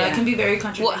cons. You know, it can be very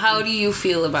controversial. Well, how do you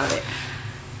feel about it?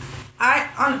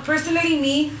 Personally,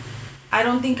 me, I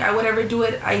don't think I would ever do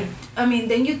it. I mean,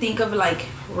 then you think of, like,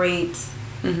 rapes,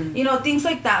 you know, things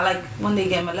like that, like when they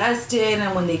get molested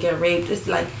and when they get raped. It's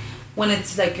like, when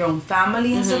it's like your own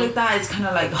family and stuff like that, it's kind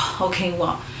of like, okay,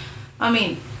 well, I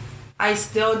mean, I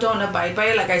still don't abide by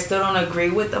it. Like, I still don't agree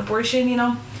with abortion, you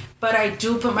know. But I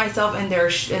do put myself in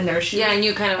their shoes. Yeah, and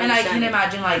you kind of and I can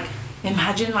imagine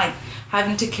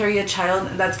having to carry a child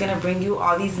that's gonna bring you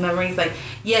all these memories. Like,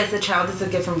 yes, the child is a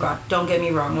gift from God. Don't get me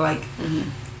wrong. Like,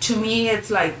 to me, it's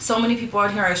like so many people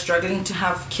out here are struggling to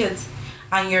have kids,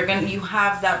 and you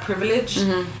have that privilege,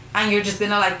 and you're just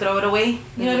gonna, like, throw it away.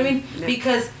 You know what I mean? Yeah.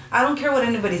 Because I don't care what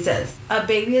anybody says. A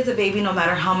baby is a baby no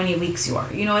matter how many weeks you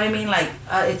are. You know what I mean? Like,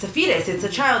 it's a fetus. It's a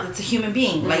child. It's a human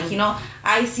being. Like, you know,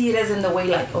 I see it as in the way,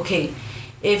 like, okay,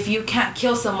 if you can't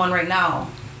kill someone right now,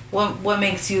 what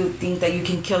makes you think that you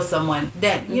can kill someone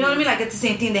then? You know what I mean? Like, it's the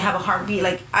same thing. They have a heartbeat.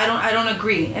 Like, I don't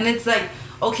agree. And it's like,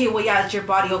 okay, well, yeah, it's your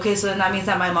body. Okay, so then that means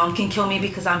that my mom can kill me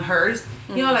because I'm hers.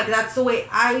 You know, like, that's the way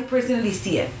I personally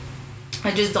see it.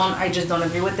 I just don't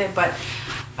agree with it. But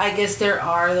I guess there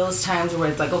are those times where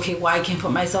it's like, okay, well, I can't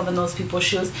put myself in those people's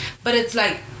shoes. But it's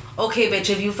like, okay, bitch,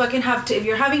 if you fucking if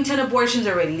you're having 10 abortions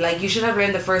already, like, you should have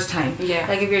ran the first time. Yeah.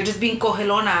 Like, if you're just being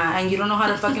cogelona and you don't know how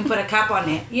to fucking put a cap on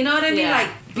it. You know what I mean? Like,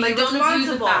 be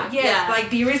responsible. Yes, like,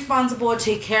 be responsible,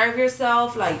 take care of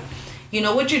yourself, like, you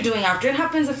know what you're doing. After it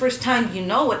happens the first time, you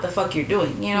know what the fuck you're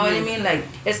doing. You know what I mean? Like,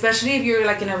 especially if you're,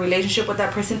 like, in a relationship with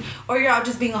that person, or you're out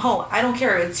just being a hoe. I don't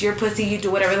care. It's your pussy. You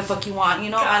do whatever the fuck you want. You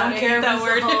know? God, I don't care if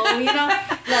it's a hoe. You know?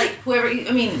 Like, whoever.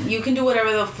 I mean, you can do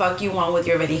whatever the fuck you want with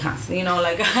your verijas. You know?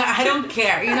 Like, I don't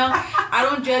care. You know? I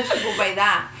don't judge people by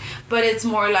that. But it's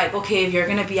more like, okay, if you're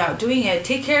going to be out doing it,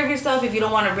 take care of yourself if you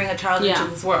don't want to bring a child into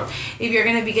this world. If you're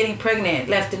going to be getting pregnant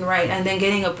left and right and then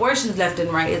getting abortions left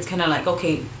and right, it's kind of like,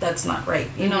 okay, that's not right.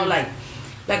 You know, like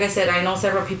I said, I know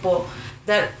several people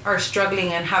that are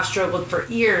struggling and have struggled for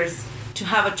years to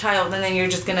have a child, and then you're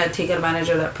just going to take advantage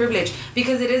of that privilege.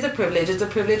 Because it is a privilege. It's a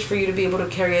privilege for you to be able to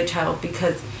carry a child,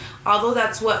 because although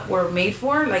that's what we're made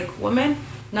for, like women,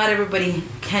 not everybody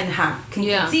can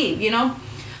conceive, you know?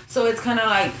 So it's kind of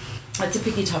like, it's a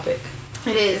picky topic.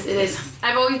 It is.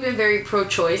 I've always been very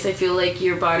pro-choice. I feel like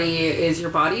your body is your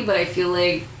body, but I feel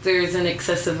like there's an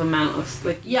excessive amount of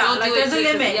like there's a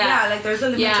limit. Like there's a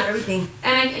limit to everything.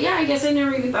 And I guess I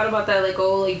never even thought about that.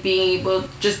 Like being able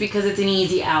just because it's an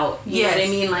easy out. You know what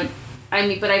I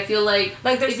mean? But I feel like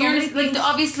there's if you're like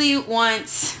obviously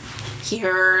once.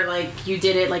 Here, like you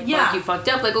did it, like you fucked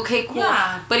up, like okay, cool.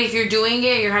 Yeah. But if you're doing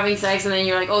it, you're having sex, and then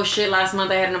you're like, oh shit, last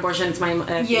month I had an abortion. It's my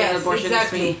abortion.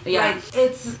 Exactly. Like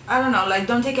it's I don't know, like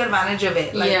don't take advantage of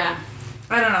it. Like,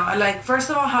 I don't know. Like first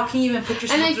of all, how can you even put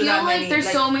yourself? And I feel like there's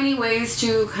so many ways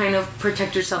to kind of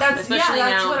protect yourself, especially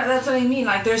now. That's what I mean.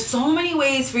 Like there's so many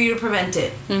ways for you to prevent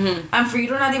it, and for you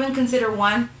to not even consider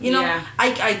one. You know,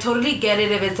 I totally get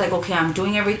it if it's like okay, I'm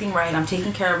doing everything right, I'm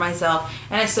taking care of myself,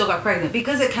 and I still got pregnant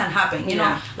because it can happen. You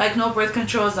know, like no birth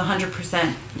control is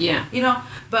 100%. Yeah. You know,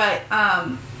 but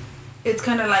it's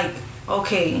kind of like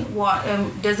okay,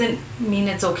 doesn't mean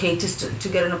it's okay to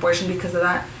get an abortion because of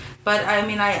that. But I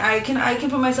mean, I can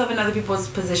put myself in other people's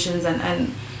positions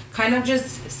and kind of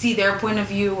just see their point of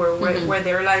view or where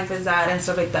their life is at and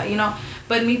stuff like that, you know.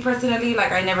 But me personally,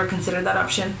 like I never considered that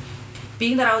option.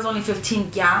 Being that I was only 15,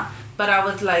 but I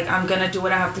was like, I'm gonna do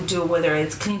what I have to do, whether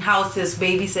it's clean houses,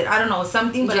 babysit, I don't know,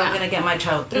 something, but I'm gonna get my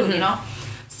child through, you know.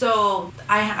 So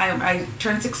I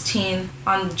turned 16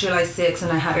 on July 6th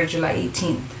and I had her July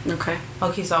 18th.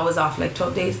 Okay, so I was off like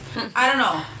 12 days. I don't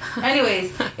know.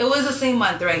 Anyways, it was the same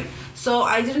month, right? So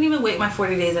I didn't even wait my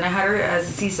 40 days and I had her as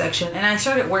a C-section and I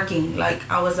started working. Like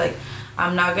I was like,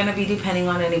 I'm not going to be depending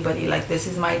on anybody. Like this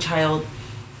is my child.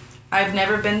 I've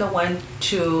never been the one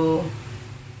to,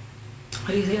 what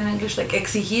do you say in English? Like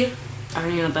exigir? I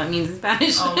don't even know what that means in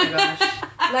Spanish. Oh my gosh.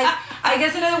 Like, I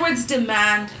guess in other words,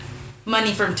 demand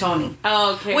money from Tony.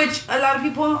 Oh, okay. Which a lot of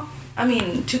people, I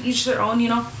mean, to each their own, you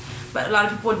know. But a lot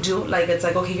of people do. Like, it's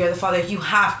like, okay, you're the father. You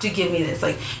have to give me this.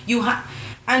 Like, you have...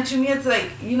 And to me, it's like,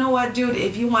 you know what, dude?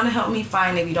 If you want to help me,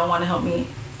 fine. If you don't want to help me,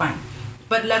 fine.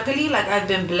 But luckily, like, I've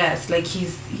been blessed. Like,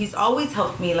 he's always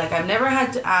helped me. Like, I've never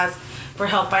had to ask for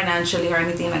help financially or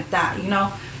anything like that, you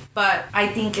know? But I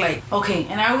think, like, okay.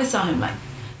 And I always tell him, like,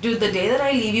 dude, the day that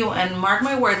I leave you, and mark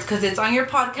my words, because it's on your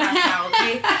podcast now,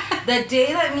 okay? The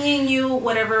day that me and you,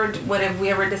 whatever we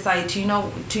ever decide to, you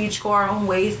know, to each go our own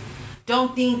ways,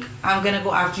 don't think I'm going to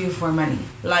go after you for money.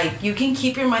 Like, you can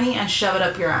keep your money and shove it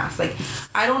up your ass. Like,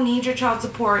 I don't need your child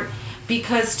support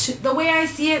because the way I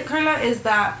see it, Carla, is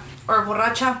that, or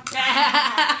borracha.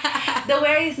 The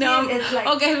way I see it, it's like...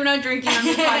 Okay, we're not drinking on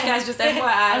this podcast, just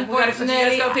FYI.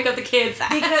 Unfortunately, go pick up the kids.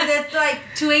 Because it's like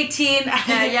 2:18.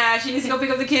 Yeah, she needs to go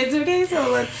pick up the kids, okay?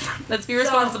 So let's be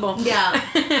responsible.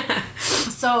 Yeah.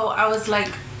 So I was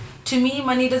like... To me,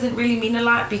 money doesn't really mean a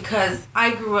lot because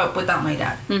I grew up without my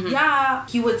dad. Mm-hmm. Yeah,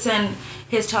 he would send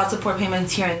his child support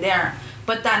payments here and there,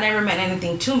 but that never meant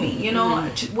anything to me. You know,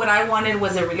 what I wanted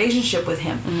was a relationship with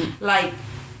him. Mm-hmm. Like,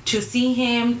 to see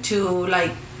him, to,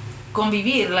 like,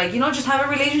 convivir. Like, you know, just have a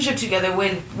relationship together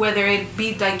with, whether it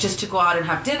be, like, just to go out and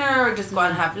have dinner or just go out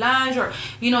and have lunch or,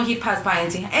 you know, he'd pass by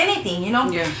and see anything, you know?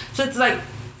 Yeah. So it's like,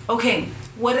 okay...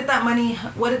 What did that money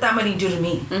do to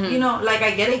me? Mm-hmm. You know, like, I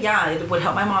get it, yeah, it would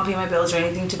help my mom pay my bills or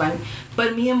anything to buy me.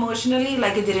 But me emotionally,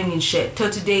 like, it didn't mean shit.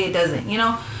 Till today, it doesn't, you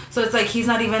know? So it's like, he's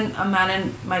not even a man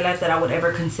in my life that I would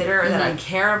ever consider or that I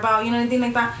care about, you know, anything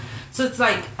like that. So it's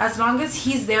like, as long as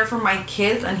he's there for my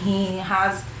kids and he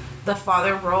has the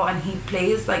father role and he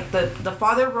plays, like, the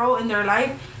father role in their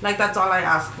life, like, that's all I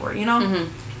ask for, you know?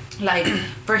 Mm-hmm. Like,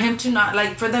 for him to not,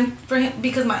 like, for him,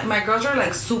 because my girls are,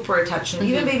 like, super attached to him.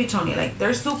 Mm-hmm. Even baby Tony, like,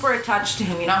 they're super attached to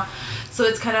him, you know? So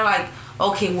it's kind of like,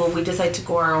 okay, well, we decide to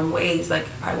go our own ways. Like,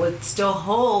 I would still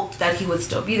hope that he would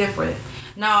still be there for it.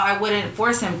 Now, I wouldn't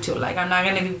force him to. Like, I'm not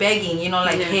going to be begging, you know,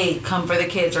 like, hey, come for the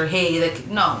kids, or hey, like,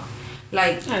 no.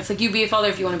 Like, yeah, it's like, you be a father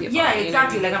if you want to be a father. Yeah,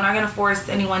 exactly. You know? Like, I'm not going to force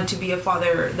anyone to be a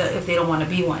father if they don't want to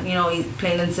be one, you know,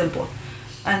 plain and simple.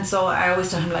 And so I always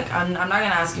tell him, like, I'm not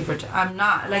going to ask you for it. I'm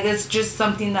not. Like, it's just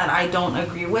something that I don't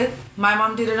agree with. My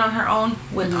mom did it on her own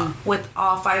with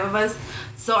all 5 of us.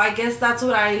 So I guess that's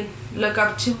what I look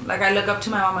up to. Like, I look up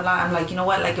to my mom a lot. I'm like, you know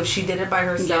what? Like, if she did it by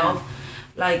herself,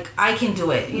 like, I can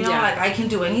do it. You know, like, I can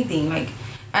do anything. Like,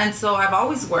 and so I've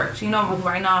always worked. You know,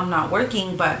 right now I'm not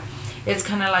working, but it's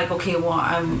kind of like, okay, well,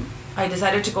 I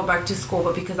decided to go back to school,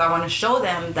 but because I want to show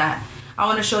them that, I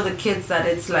want to show the kids that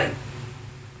it's like,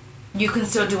 you can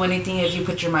still do anything if you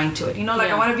put your mind to it. You know,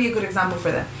 like, I want to be a good example for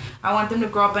them. I want them to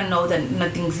grow up and know that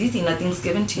nothing's easy, nothing's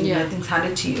given to you, nothing's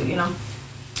handed to you, you know?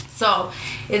 So,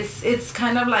 it's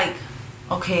kind of like,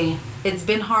 okay, it's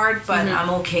been hard, but I'm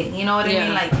okay. You know what I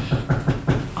mean? Like,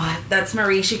 oh, that's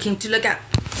Marie. She came to look at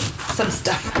some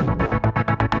stuff.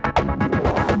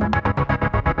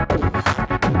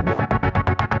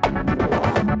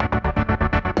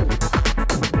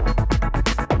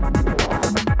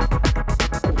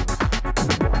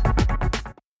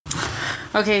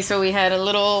 Okay, so we had a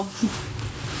little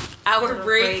hour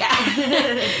break.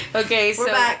 Okay, so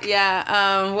we're back.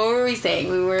 Yeah, what were we saying?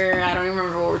 I don't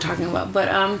remember what we were talking about, but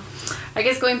I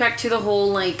guess going back to the whole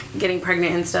like getting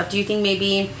pregnant and stuff. Do you think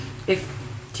maybe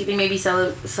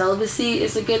celibacy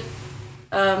is a good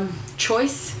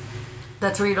choice?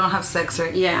 That's where you don't have sex,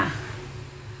 right? Yeah.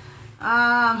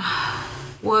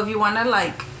 Well, if you want to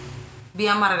like be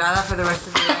amargada for the rest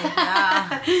of your life,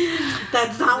 yeah.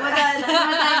 That's not what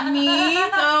that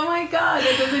means. Oh my god,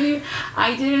 that doesn't even.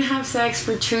 I didn't have sex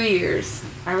for 2 years.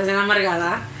 I was in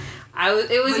amargada.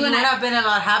 It was but when you would have been a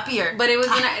lot happier. But it was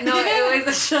when it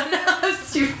was shut up.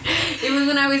 It was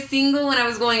when I was single, when I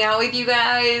was going out with you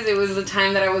guys. It was the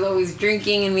time that I was always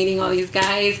drinking and meeting all these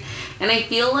guys, and I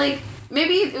feel like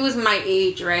maybe it was my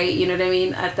age, right? You know what I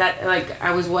mean? At that, like,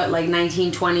 I was what, like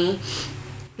 19, 20.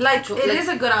 Like, it is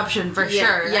a good option for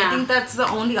sure. Yeah. I think that's the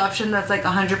only option that's like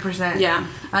 100%. Yeah.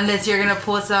 Unless you're gonna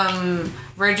pull some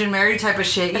Virgin Mary type of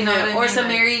shit, you know what I mean? Or some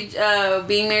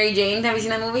Being Mary Jane. Have you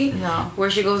seen that movie? No. Where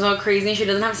she goes all crazy and she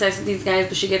doesn't have sex with these guys,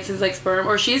 but she gets his like sperm,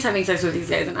 or she's having sex with these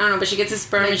guys, and I don't know, but she gets his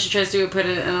sperm and she tries to put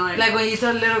it in like when you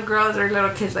tell little girls or little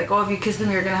kids like, oh, if you kiss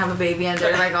them you're gonna have a baby, and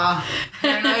they're like, oh,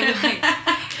 they're not like,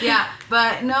 yeah.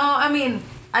 But no, I mean,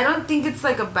 I don't think it's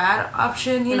like a bad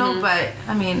option, you know, but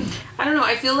I mean, I don't know.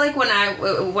 I feel like when I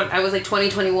was like 20,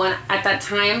 21, at that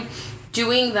time,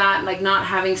 doing that, like not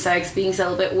having sex, being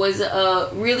celibate, was a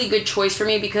really good choice for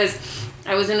me because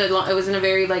I was in a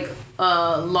very like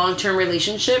long-term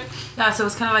relationship. Yeah, so it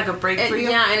was kind of like a break for you.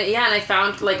 Yeah, and I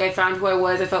found who I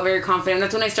was. I felt very confident.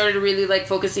 That's when I started really like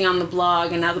focusing on the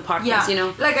blog and now the podcast. Yeah. You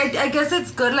know, like I guess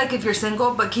it's good like if you're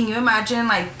single, but can you imagine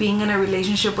like being in a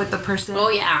relationship with the person? Oh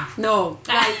yeah, no,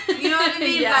 like you know what I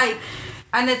mean, yeah. like.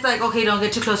 And it's like, okay, don't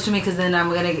get too close to me because then I'm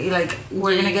gonna like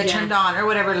we're gonna get turned on or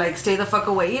whatever. Like, stay the fuck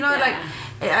away. You know, like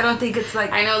I don't think it's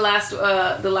like. I know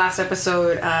the last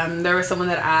episode, there was someone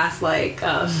that asked like,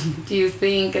 do you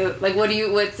think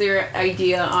what's your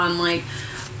idea on like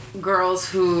girls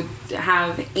who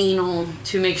have anal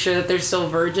to make sure that they're still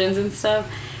virgins and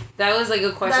stuff? That was like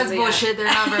a question. That's bullshit. They're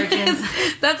not virgins.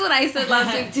 That's what I said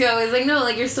last week too. I was like, no,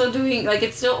 like you're still doing like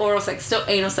it's still oral sex, still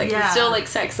anal sex, it's still like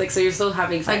sex, like so you're still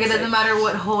having sex. Like it doesn't matter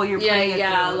what hole you're putting it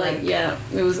through. Like yeah,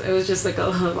 it was just like a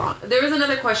lot. There was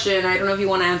another question. I don't know if you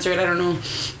want to answer it. I don't know,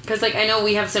 because like I know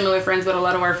we have similar friends, but a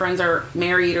lot of our friends are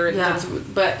married or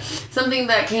but something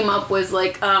that came up was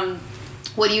like,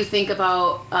 what do you think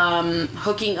about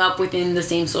hooking up within the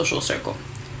same social circle?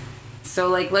 So,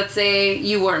 like, let's say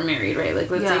you weren't married, right? Like,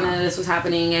 let's say none of this was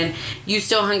happening, and you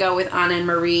still hung out with Anna and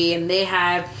Marie, and they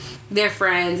had their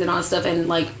friends and all that stuff, and,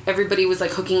 like, everybody was,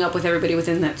 like, hooking up with everybody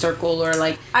within that circle, or,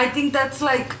 like... I think that's,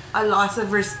 like, a loss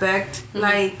of respect. Mm-hmm.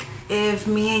 Like, if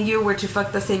me and you were to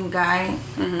fuck the same guy,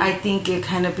 I think it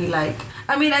kind of be, like...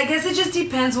 I mean, I guess it just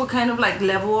depends what kind of, like,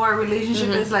 level our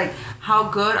relationship is, like, how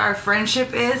good our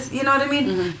friendship is, you know what I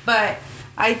mean? But...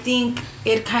 I think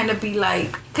it kind of be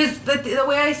like, because the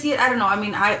way I see it, I don't know. I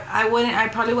mean, I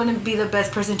probably wouldn't be the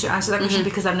best person to answer that question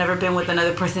because I've never been with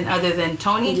another person other than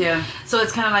Tony. Yeah. So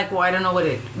it's kind of like, well, I don't know what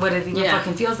it even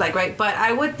fucking feels like, right? But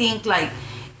I would think like,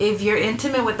 if you're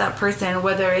intimate with that person,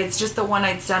 whether it's just a one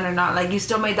night stand or not, like you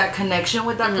still made that connection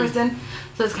with that person.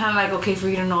 So it's kind of like, okay, for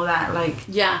you to know that, like,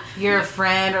 you're a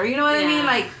friend, or you know what I mean?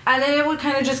 Like, and then it would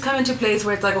kind of just come into place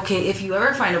where it's like, okay, if you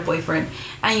ever find a boyfriend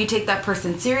and you take that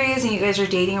person serious and you guys are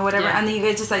dating or whatever, and then you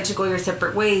guys decide to go your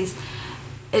separate ways,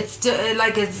 it's still,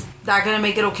 like, is that going to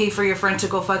make it okay for your friend to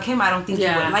go fuck him? I don't think you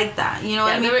would like that. You know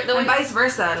what I mean? And vice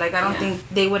versa. Like, I don't think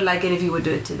they would like it if you would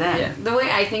do it to them. Yeah. The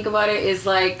way I think about it is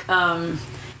like,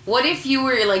 what if you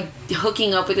were like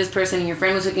hooking up with this person and your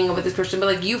friend was hooking up with this person, but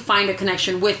like you find a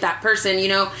connection with that person, you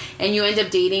know, and you end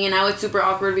up dating, and now it's super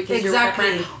awkward because you're with that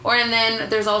friend. Or and then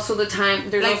there's also the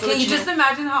time. There's like, also can you just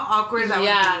imagine how awkward that would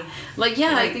be? Like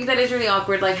I think that is really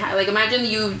awkward. Like imagine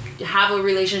you have a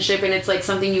relationship and it's like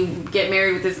something, you get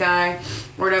married with this guy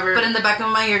or whatever. But in the back of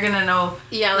my mind, you're gonna know.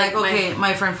 Yeah, like okay,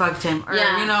 my friend fucked him, or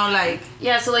you know, like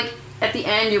So like at the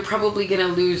end, you're probably gonna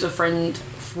lose a friend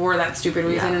for that stupid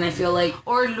reason, and I feel like,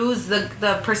 or lose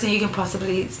the person you can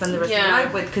possibly spend the rest of your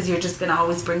life with, because you're just gonna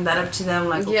always bring that up to them,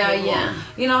 like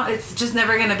you know, it's just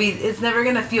never gonna be, it's never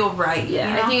gonna feel right. You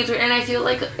know? I think it's weird, and I feel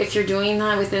like if you're doing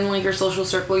that within like your social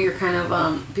circle, you're kind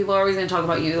of people are always gonna talk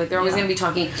about you, like they're always gonna be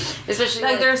talking, especially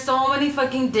like there's so many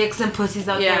fucking dicks and pussies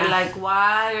out there, like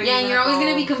why are you and you're always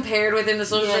gonna be compared within the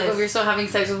social circle if you're still having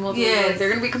sex with multiple people, like, they're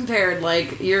gonna be compared,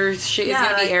 like your shit is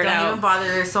gonna be aired out. Don't even bother,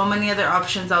 there's so many other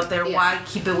options out there, why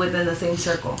keep it within the same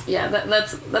circle?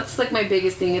 That's like my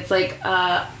biggest thing. It's like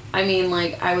I mean,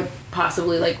 like I would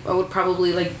probably like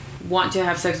want to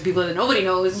have sex with people that nobody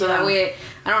knows, so that way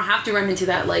I don't have to run into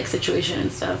that like situation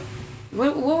and stuff.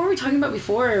 What were we talking about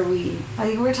before? I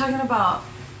think we were talking about...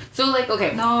 So, like,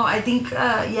 okay. No, I think,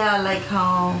 like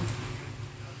how...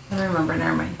 I don't remember,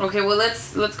 never mind. Okay, well,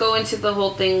 let's go into the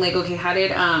whole thing. Like, okay, how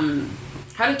did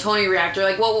Tony react? Or,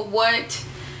 like, what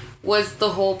was the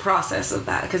whole process of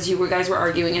that? Because you guys were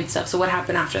arguing and stuff. So what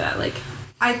happened after that? Like,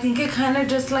 I think it kind of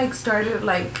just, like, started,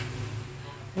 like...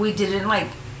 We didn't, like,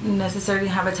 necessarily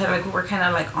have a time. Like, we were kind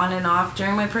of, like, on and off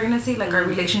during my pregnancy. Like, our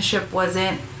relationship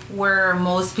wasn't where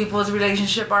most people's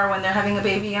relationship are when they're having a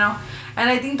baby, you know? And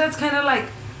I think that's kind of, like,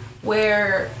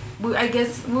 where... I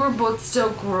guess we were both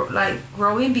still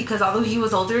growing, because although he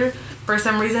was older, for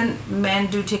some reason men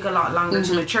do take a lot longer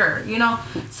to mature, you know.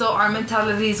 So our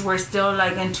mentalities were still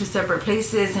like in two separate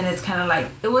places, and it's kind of like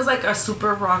it was like a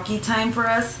super rocky time for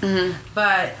us.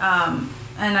 But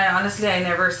and I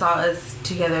never saw us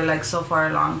together like so far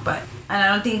along, and I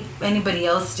don't think anybody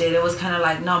else did. It was kind of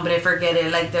like, no, but I forget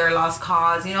it, like they're a lost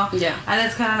cause, you know? Yeah. And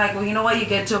it's kind of like, well, you know what? You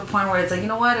get to a point where it's like, you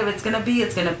know what? If it's going to be,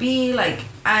 it's going to be. Like,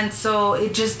 and so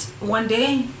it just, one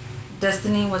day,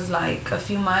 Destiny was like a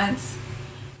few months.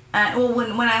 And, well,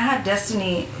 when I had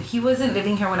Destiny, he wasn't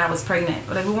living here when I was pregnant.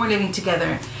 Like, we weren't living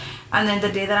together. And then the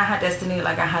day that I had Destiny,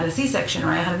 like, I had a C-section,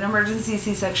 right? I had an emergency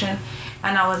C-section.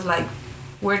 And I was like,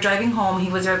 we're driving home. He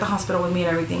was there at the hospital with me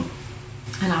and everything.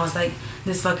 And I was like,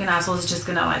 this fucking asshole is just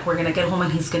gonna, like, we're gonna get home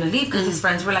and he's gonna leave, because his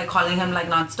friends were, like, calling him, like,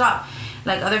 nonstop.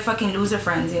 Like, other fucking loser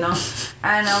friends, you know?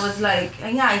 And I was like,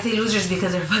 and yeah, I say losers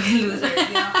because they're fucking losers,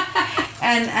 you know?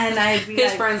 And I'd be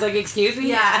his friends, like, excuse me?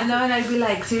 Yeah, I know, and I'd be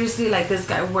like, seriously, like, this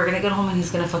guy, we're gonna get home and he's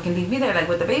gonna fucking leave me there, like,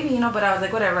 with the baby, you know? But I was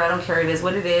like, whatever, I don't care, it is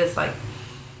what it is, like,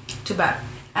 too bad.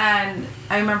 And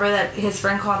I remember that his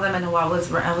friend called them, and I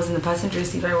was in the passenger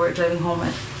seat, right, we were driving home,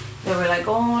 and they were like,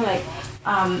 oh, like,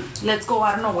 let's go,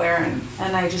 I don't know where,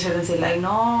 and I just heard them say, like,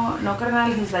 no,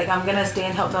 carnal, he's like, I'm gonna stay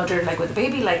and help Mildred, like, with the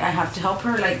baby, like, I have to help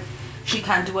her, like, she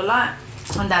can't do a lot.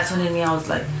 And that's when in me I was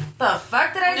like, the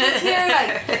fuck did I just hear?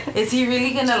 Like, is he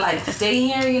really gonna, like, stay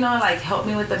here, you know, like, help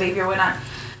me with the baby or whatnot?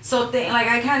 So, like,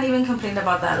 I can't even complain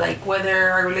about that, like,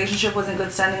 whether our relationship was in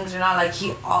good standings or not, like,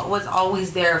 he was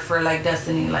always there for, like,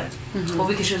 Destiny, like, well,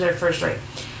 because she was there first, right?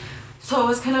 So it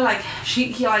was kind of like,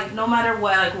 he like, no matter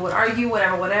what, like, we would argue,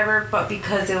 whatever, but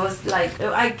because it was, like,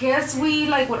 I guess we,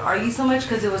 like, would argue so much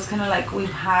because it was kind of like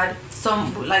we've had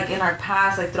some, like, in our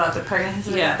past, like, throughout the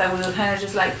pregnancy, that we would kind of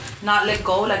just, like, not let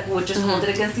go, like, we would just hold it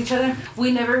against each other.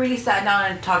 We never really sat down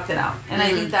and talked it out. And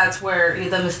I think that's where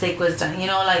the mistake was done, you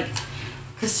know, like,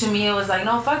 because to me it was like,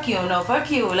 no, fuck you,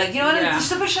 like, you know what, it's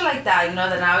stupid shit like that, you know,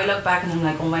 that now I look back and I'm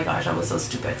like, oh my gosh, I was so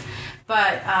stupid.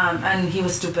 But, and he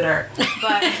was stupider.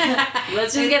 But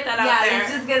let's just get that out there. Yeah,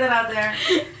 let's just get that out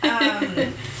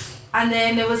there. And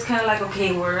then it was kind of like,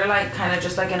 okay, we're, like, kind of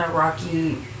just, like, in a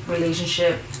rocky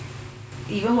relationship,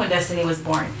 even when Destiny was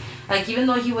born. Like, even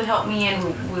though he would help me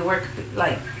and we were,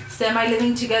 like,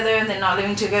 semi-living together and then not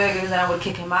living together, because then I would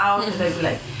kick him out. Because I'd be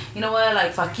like, you know what,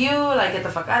 like, fuck you, like, get the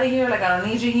fuck out of here, like, I don't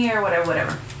need you here,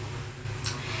 whatever.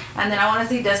 And then I want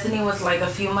to say Destiny was, like, a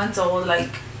few months old, like,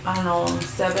 I don't know,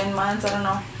 7 months, I don't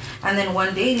know. And then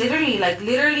one day, literally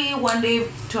one day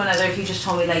to another, he just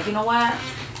told me, like, you know what?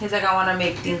 He's like, I want to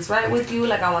make things right with you.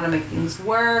 Like, I want to make things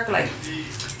work. Like,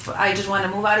 I just want to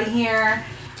move out of here.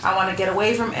 I want to get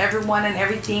away from everyone and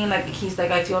everything. Like, he's like,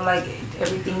 I feel like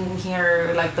everything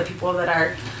here, like, the people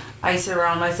that I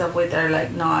surround myself with are,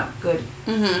 like, not good.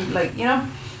 Like, you know?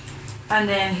 And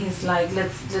then he's like,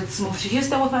 let's move to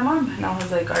Houston with my mom. And I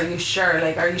was like, are you sure?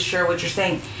 Like, are you sure what you're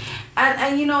saying?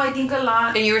 And you know, I think a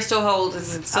lot... And you were still, how old?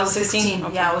 Is it still 16?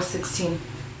 Okay. Yeah, I was 16.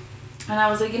 And I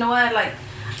was like, you know what? Like,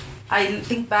 I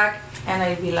think back and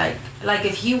I'd be like,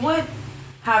 if he would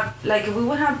have... Like, if we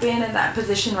would have been in that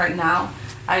position right now,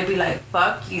 I'd be like,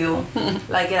 fuck you.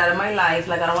 Like, get out of my life.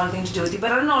 Like, I don't want anything to do with you.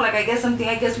 But I don't know. Like, I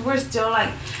guess we were still,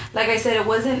 like I said, it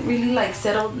wasn't really, like,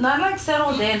 settled... Not, like,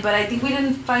 settled in, but I think we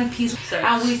didn't find peace. Sorry.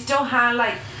 And we still had,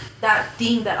 like... that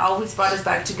thing that always brought us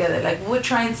back together. Like, we would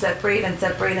try and separate and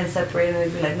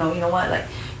we'd be like, no, you know what, like,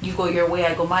 you go your way,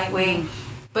 I go my way.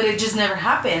 But it just never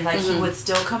happened. Like, he would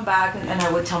still come back, and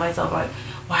I would tell myself, like,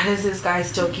 why does this guy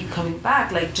still keep coming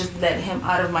back? Like, just let him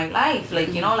out of my life.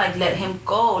 Like, you know, like, let him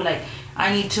go. Like,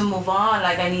 I need to move on.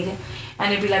 Like, I need him.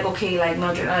 And it'd be like, okay, like,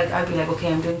 Mildred, like, I'd be like,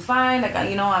 okay, I'm doing fine. Like,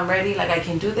 you know, I'm ready. Like, I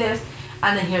can do this.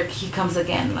 And then here he comes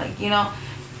again. Like, you know.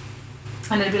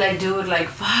 And I'd be like, dude, like,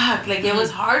 fuck. Like, it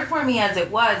was hard for me as it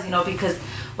was, you know, because,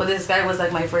 well, this guy was,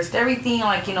 like, my first everything.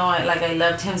 Like, you know, I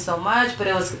loved him so much. But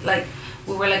it was, like,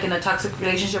 we were, like, in a toxic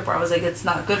relationship where I was like, it's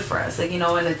not good for us. Like, you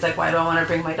know, and it's like, why do I want to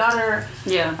bring my daughter?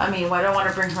 Yeah. I mean, why do I want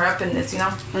to bring her up in this, you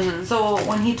know? So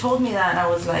when he told me that, I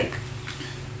was like,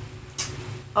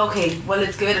 okay, well,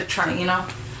 let's give it a try, you know?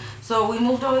 So So we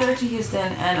moved over there to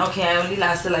Houston, and okay, I only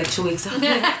lasted like 2 weeks.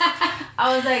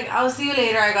 I was like, I'll see you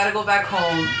later. I gotta go back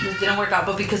home. This didn't work out,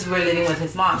 but because we were living with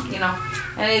his mom, you know,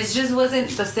 and it just wasn't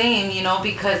the same, you know,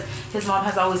 because his mom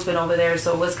has always been over there.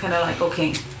 So it was kind of like,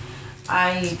 okay,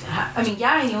 I mean,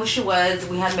 yeah, I knew who she was.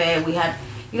 We had met. We had,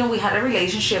 you know, we had a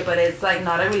relationship, but it's like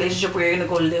not a relationship where you're gonna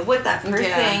go live with that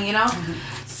person, you know.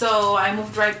 So I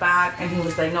moved right back, and he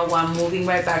was like, no, well, I'm moving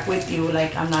right back with you.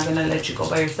 Like, I'm not gonna let you go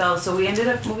by yourself. So we ended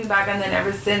up moving back, and then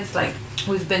ever since, like,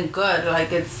 we've been good.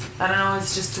 Like, it's, I don't know,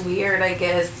 it's just weird, I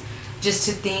guess, just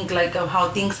to think, like, of how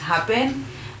things happen.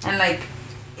 And, like,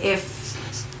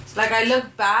 if, like, I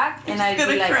look back, and I'd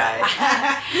be like,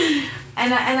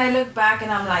 and I look back,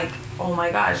 and I'm like, oh my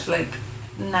gosh, like,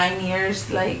 9 years,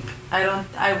 like,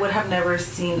 I would have never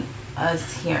seen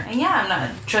us here. And yeah, I'm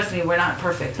not, trust me, we're not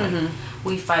perfect. Like,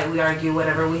 we fight, we argue,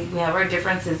 whatever. We have our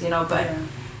differences, you know, but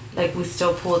like we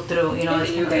still pull through, you know.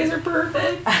 It's you guys are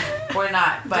perfect. We're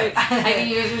not, but Dude, I think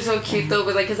you guys are so cute though.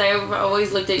 But like, cause I've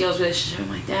always looked at y'all's relationship.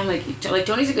 I'm like, damn, like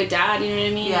Tony's a good dad. You know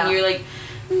what I mean? Yeah. And you're like,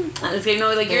 you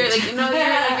know, like you're like, you know,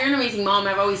 you're an amazing mom.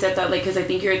 I've always said that, like, cause I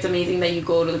think it's amazing that you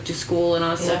go to school and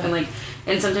all that stuff, and like,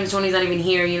 and sometimes Tony's not even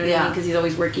here. You know what I mean? Because he's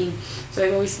always working. So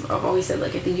I've always said,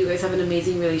 like, I think you guys have an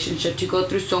amazing relationship to go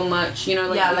through so much, you know,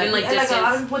 like, even like distance. Like a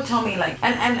lot of people tell me, like,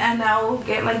 and I'll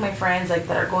get like my friends like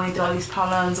that are going through all these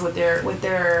problems with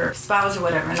their spouse or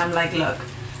whatever, and I'm like, look,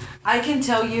 I can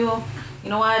tell you, you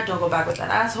know what, don't go back with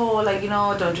that asshole, like, you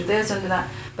know, don't do this, don't do that.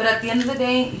 But at the end of the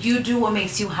day, you do what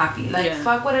makes you happy. Like,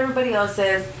 fuck what everybody else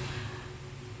says.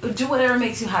 Do whatever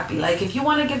makes you happy. Like, if you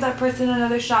want to give that person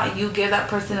another shot, you give that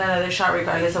person another shot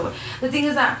regardless of what. The thing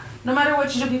is that no matter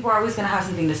what you do, people are always going to have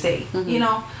something to say, you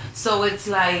know? So it's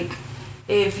like,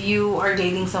 if you are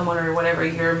dating someone or whatever,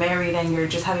 you're married and you're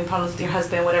just having problems with your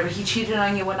husband, whatever, he cheated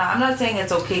on you, whatnot. I'm not saying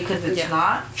it's okay, because it's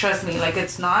not. Trust me, like,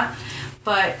 it's not.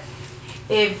 But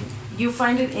if you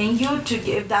find it in you to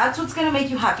give, that's what's going to make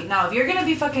you happy. Now, if you're going to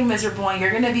be fucking miserable and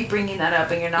you're going to be bringing that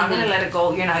up and you're not going to let it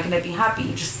go, you're not going to be happy.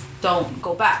 You just don't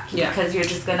go back, because you're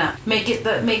just gonna make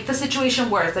the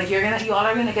situation worse. Like, you all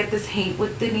are gonna get this hate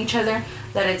within each other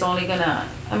that it's only gonna,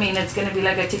 I mean, it's gonna be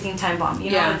like a ticking time bomb,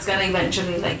 you know. It's gonna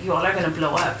eventually, like, you all are gonna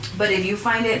blow up. But if you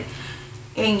find it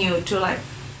in you to, like,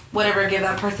 whatever, give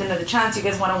that person another chance, you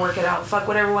guys want to work it out, fuck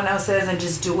what everyone else says, and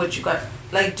just do what you got,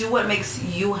 like, do what makes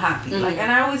you happy. Like,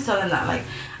 and I always tell them that, like,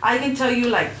 I can tell you,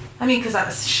 like, I mean, because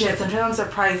sometimes I'm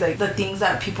surprised, like, the things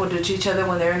that people do to each other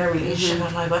when they're in a relationship.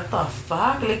 I'm like, what the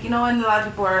fuck? Like, you know, and a lot of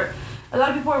people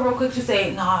are real quick to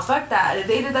say, nah, fuck that. If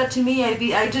they did that to me, I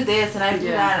do this and I do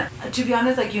that. To be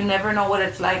honest, like, you never know what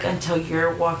it's like until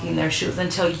you're walking their shoes,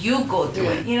 until you go through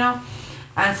it, you know?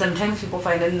 And sometimes people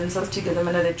find it in themselves to give them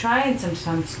another try, and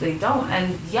sometimes they don't.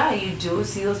 And yeah, you do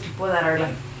see those people that are,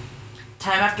 like,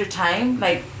 time after time,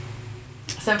 like,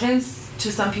 sometimes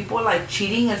to some people, like,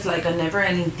 cheating is like a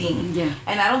never-ending thing. Yeah.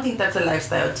 And I don't think that's a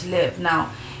lifestyle to live.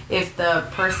 Now, if the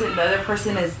other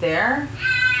person is there,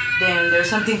 then there's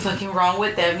something fucking wrong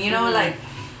with them, you know? Like,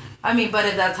 I mean, but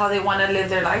if that's how they want to live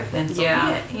their life, then so be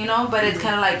it, you know? But it's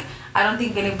kind of like, I don't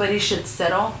think anybody should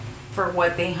settle for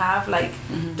what they have. Like,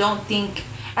 don't think,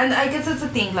 and I guess it's a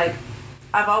thing, like,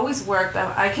 I've always worked,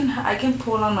 I can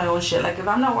pull on my own shit. Like, if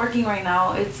I'm not working right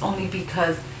now, it's only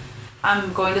because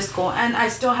I'm going to school, and I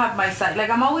still have my side,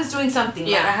 like, I'm always doing something.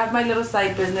 Like, I have my little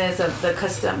side business of the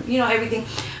custom, you know, everything.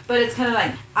 But it's kind of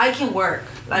like, I can work,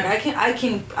 like, I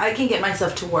can get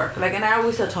myself to work, like. And I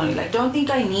always tell Tony, like, don't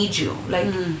think I need you, like.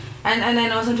 And I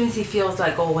know sometimes he feels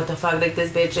like, oh, what the fuck, like,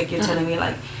 this bitch, like, you're telling me,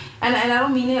 like, and I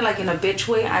don't mean it like in a bitch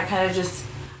way. I kind of just,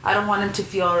 I don't want him to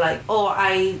feel like, oh,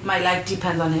 my life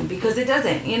depends on him, because it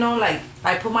doesn't, you know. Like,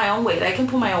 I put my own weight, I can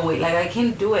put my own weight, like, I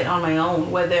can do it on my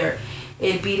own, whether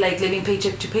it'd be like living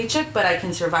paycheck to paycheck, but I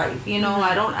can survive, you know.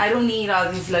 I don't need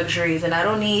all these luxuries, and I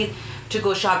don't need to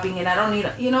go shopping, and I don't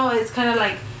need, you know. It's kind of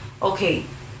like, okay,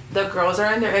 the girls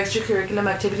are in their extracurricular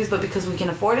activities, but because we can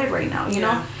afford it right now, you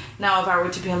know. Now, if I were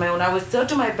to be on my own, I would still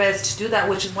do my best to do that,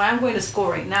 which is why I'm going to school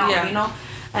right now, you know.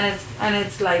 And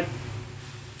it's like,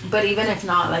 but even if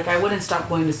not, like, I wouldn't stop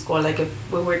going to school. Like,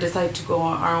 if we were decide to go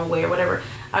our own way or whatever,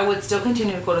 I would still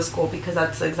continue to go to school, because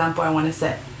that's the example I want to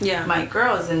set my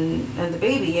girls and the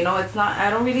baby, you know. It's not, I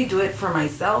don't really do it for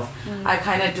myself. I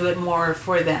kind of do it more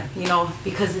for them, you know,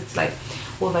 because it's like,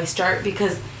 well, if I start,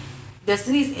 because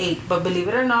Destiny's 8, but believe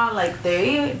it or not, like,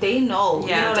 they know,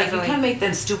 you know, like, you can't make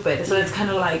them stupid. So it's kind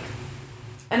of like,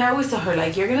 and I always tell her,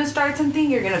 like, you're going to start something,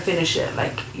 you're going to finish it.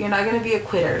 Like, you're not going to be a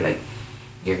quitter. Like,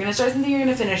 you're going to start something, you're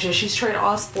going to finish it. She's tried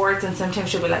all sports, and sometimes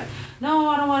she'll be like, no,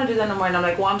 I don't want to do that no more. And I'm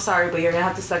like, well, I'm sorry, but you're going to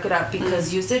have to suck it up,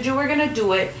 because you said you were going to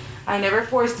do it. I never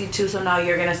forced you to, so now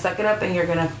you're going to suck it up and you're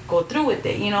going to go through with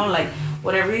it, you know? Like,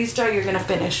 whatever you start, you're gonna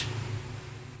finish.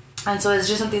 And so it's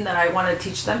just something that I want to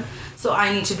teach them. So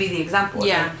I need to be the example.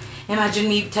 Yeah. Like, imagine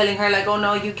me telling her like, oh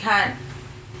no, you can't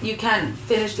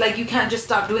finish, like you can't just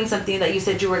stop doing something that you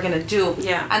said you were gonna do.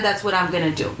 Yeah. And that's what I'm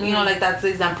gonna do. Mm-hmm. You know, like that's the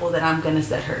example that I'm gonna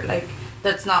set her. Like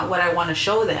that's not what I want to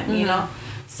show them. Mm-hmm. You know.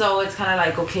 So it's kind of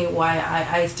like, okay, why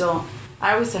I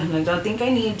always tell him like, don't think I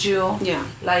need you. Yeah.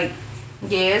 Like,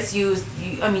 yes, you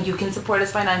I mean, you can support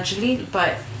us financially,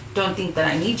 but don't think that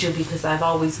I need you because I've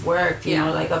always worked, you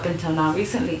know, like up until now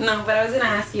recently. No, but I was gonna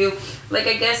ask you, like,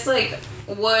 I guess, like,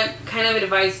 what kind of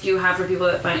advice do you have for people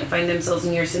that find themselves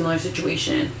in your similar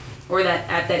situation, or that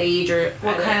at that age, or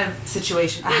what kind of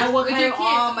situation? What kind of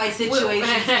all my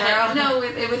situations, girl? No,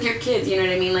 with your kids, you know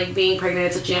what I mean? Like being pregnant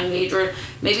at such a young age, or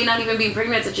maybe not even being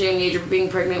pregnant at such a young age, or being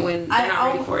pregnant when they're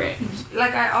not ready for it.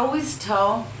 Like I always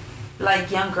tell,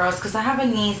 like young girls, because I have a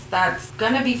niece that's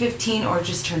gonna be 15 or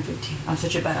just turned 15. I'm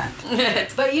such a bad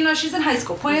aunt. But you know, she's in high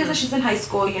school. Point is that she's in high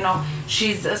school. You know,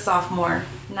 she's a sophomore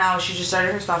now. She just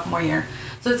started her sophomore year.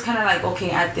 So it's kind of like, okay,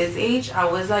 at this age, I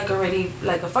was like already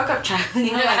like a fuck up child.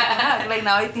 You know, like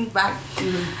now I think back,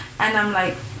 and I'm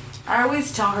like, I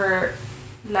always tell her,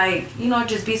 like, you know,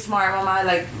 just be smart, mama.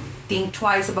 Like, think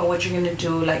twice about what you're gonna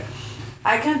do. Like,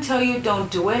 I can tell you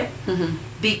don't do it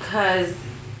because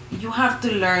you have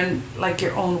to learn like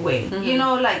your own way. You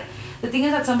know, like the thing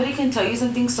is that somebody can tell you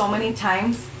something so many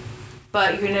times,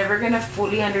 but you're never gonna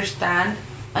fully understand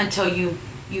until you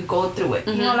go through it.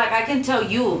 You know, like I can tell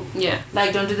you,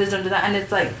 like don't do this, don't do that, and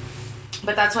it's like,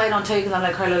 but that's why I don't tell you, because I'm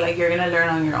like, Carla, like you're gonna learn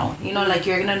on your own. You know, like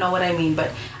you're gonna know what I mean.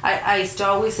 But I still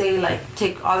always say like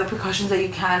take all the precautions that you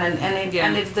can,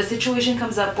 and if the situation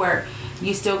comes up where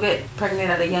you still get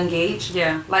pregnant at a young age,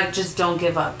 like just don't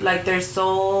give up. Like there's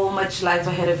so much life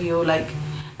ahead of you. Like,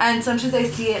 and sometimes I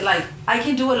see it like I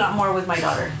can do a lot more with my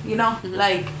daughter. You know,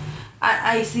 like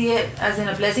I see it as in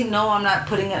a blessing. No, I'm not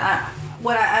putting it.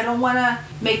 I don't want to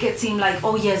make it seem like,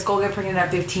 oh yes, go get pregnant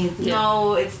at 15.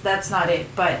 No, that's not it.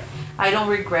 But I don't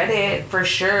regret it for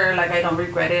sure. Like I don't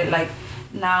regret it. Like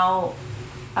now,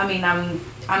 I mean,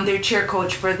 I'm their cheer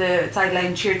coach for the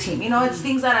sideline cheer team. You know, it's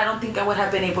things that I don't think I would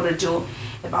have been able to do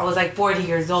if I was like 40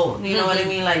 years old. You know what I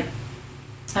mean? Like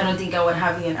I don't think I would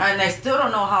have and I still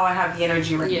don't know how I have the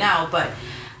energy right now, but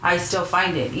I still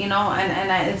find it, you know,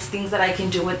 and it's things that I can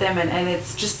do with them, and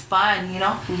it's just fun, you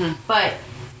know. But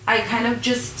I kind of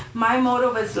just, my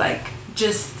motto is like,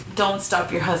 just don't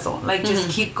stop your hustle. Like, just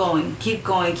keep going,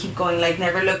 like,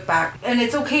 never look back. And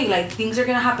it's okay, like, things are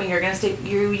gonna happen. You're gonna stay,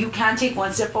 you can take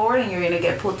one step forward and you're gonna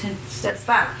get pulled 10 steps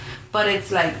back. But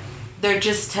it's like, they're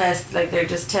just tests, like,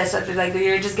 after, like,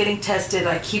 you're just getting tested.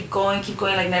 Like, keep going,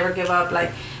 like, never give up.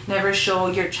 Like, never show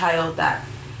your child that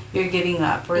you're giving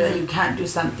up or that you can't do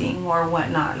something or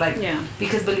whatnot. Like,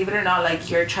 because believe it or not, like,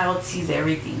 your child sees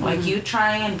everything. Like, you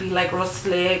try and be like real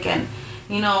slick and,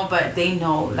 you know, but they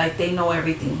know, like, they know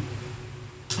everything.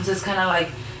 So it's kind of like,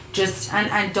 just,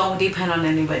 and don't depend on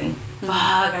anybody.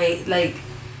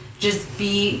 Just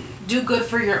do good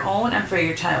for your own and for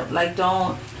your child. Like,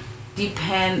 don't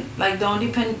depend, like,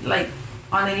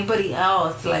 on anybody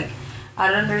else. Like, I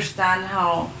don't understand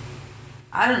how,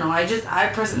 I don't know, I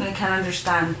personally can't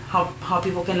understand how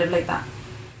people can live like that.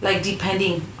 Like,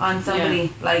 depending on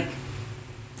somebody. Like,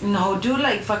 no, dude,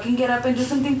 like, fucking get up and do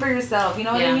something for yourself. You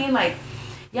know what I mean? Like,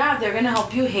 yeah, if they're gonna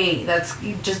help you, hey,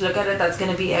 you just look at it, that's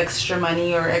gonna be extra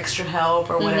money or extra help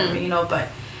or whatever, you know, but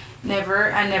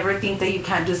never think that you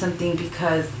can't do something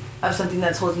because of something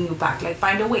that's holding you back. Like,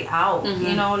 find a way out,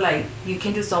 you know, like, you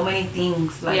can do so many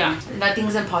things. Like,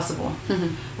 nothing's impossible.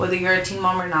 Whether you're a teen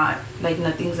mom or not, like,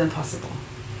 nothing's impossible.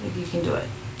 Like, you can do it.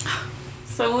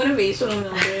 So motivational,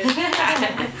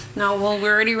 Mildred. No, well,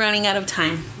 we're already running out of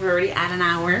time. We're already at an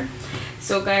hour.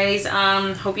 So, guys,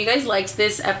 hope you guys liked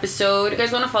this episode. If you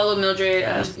guys want to follow Mildred,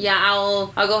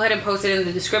 I'll go ahead and post it in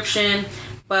the description.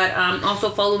 But also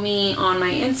follow me on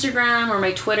my Instagram or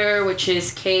my Twitter, which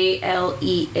is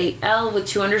KLEAL with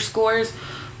 2 underscores.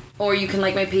 Or you can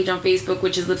like my page on Facebook,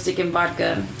 which is Lipstick and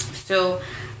Vodka. So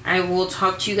I will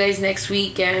talk to you guys next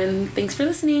week, and thanks for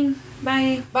listening.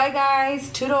 Bye. Bye, guys.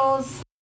 Toodles.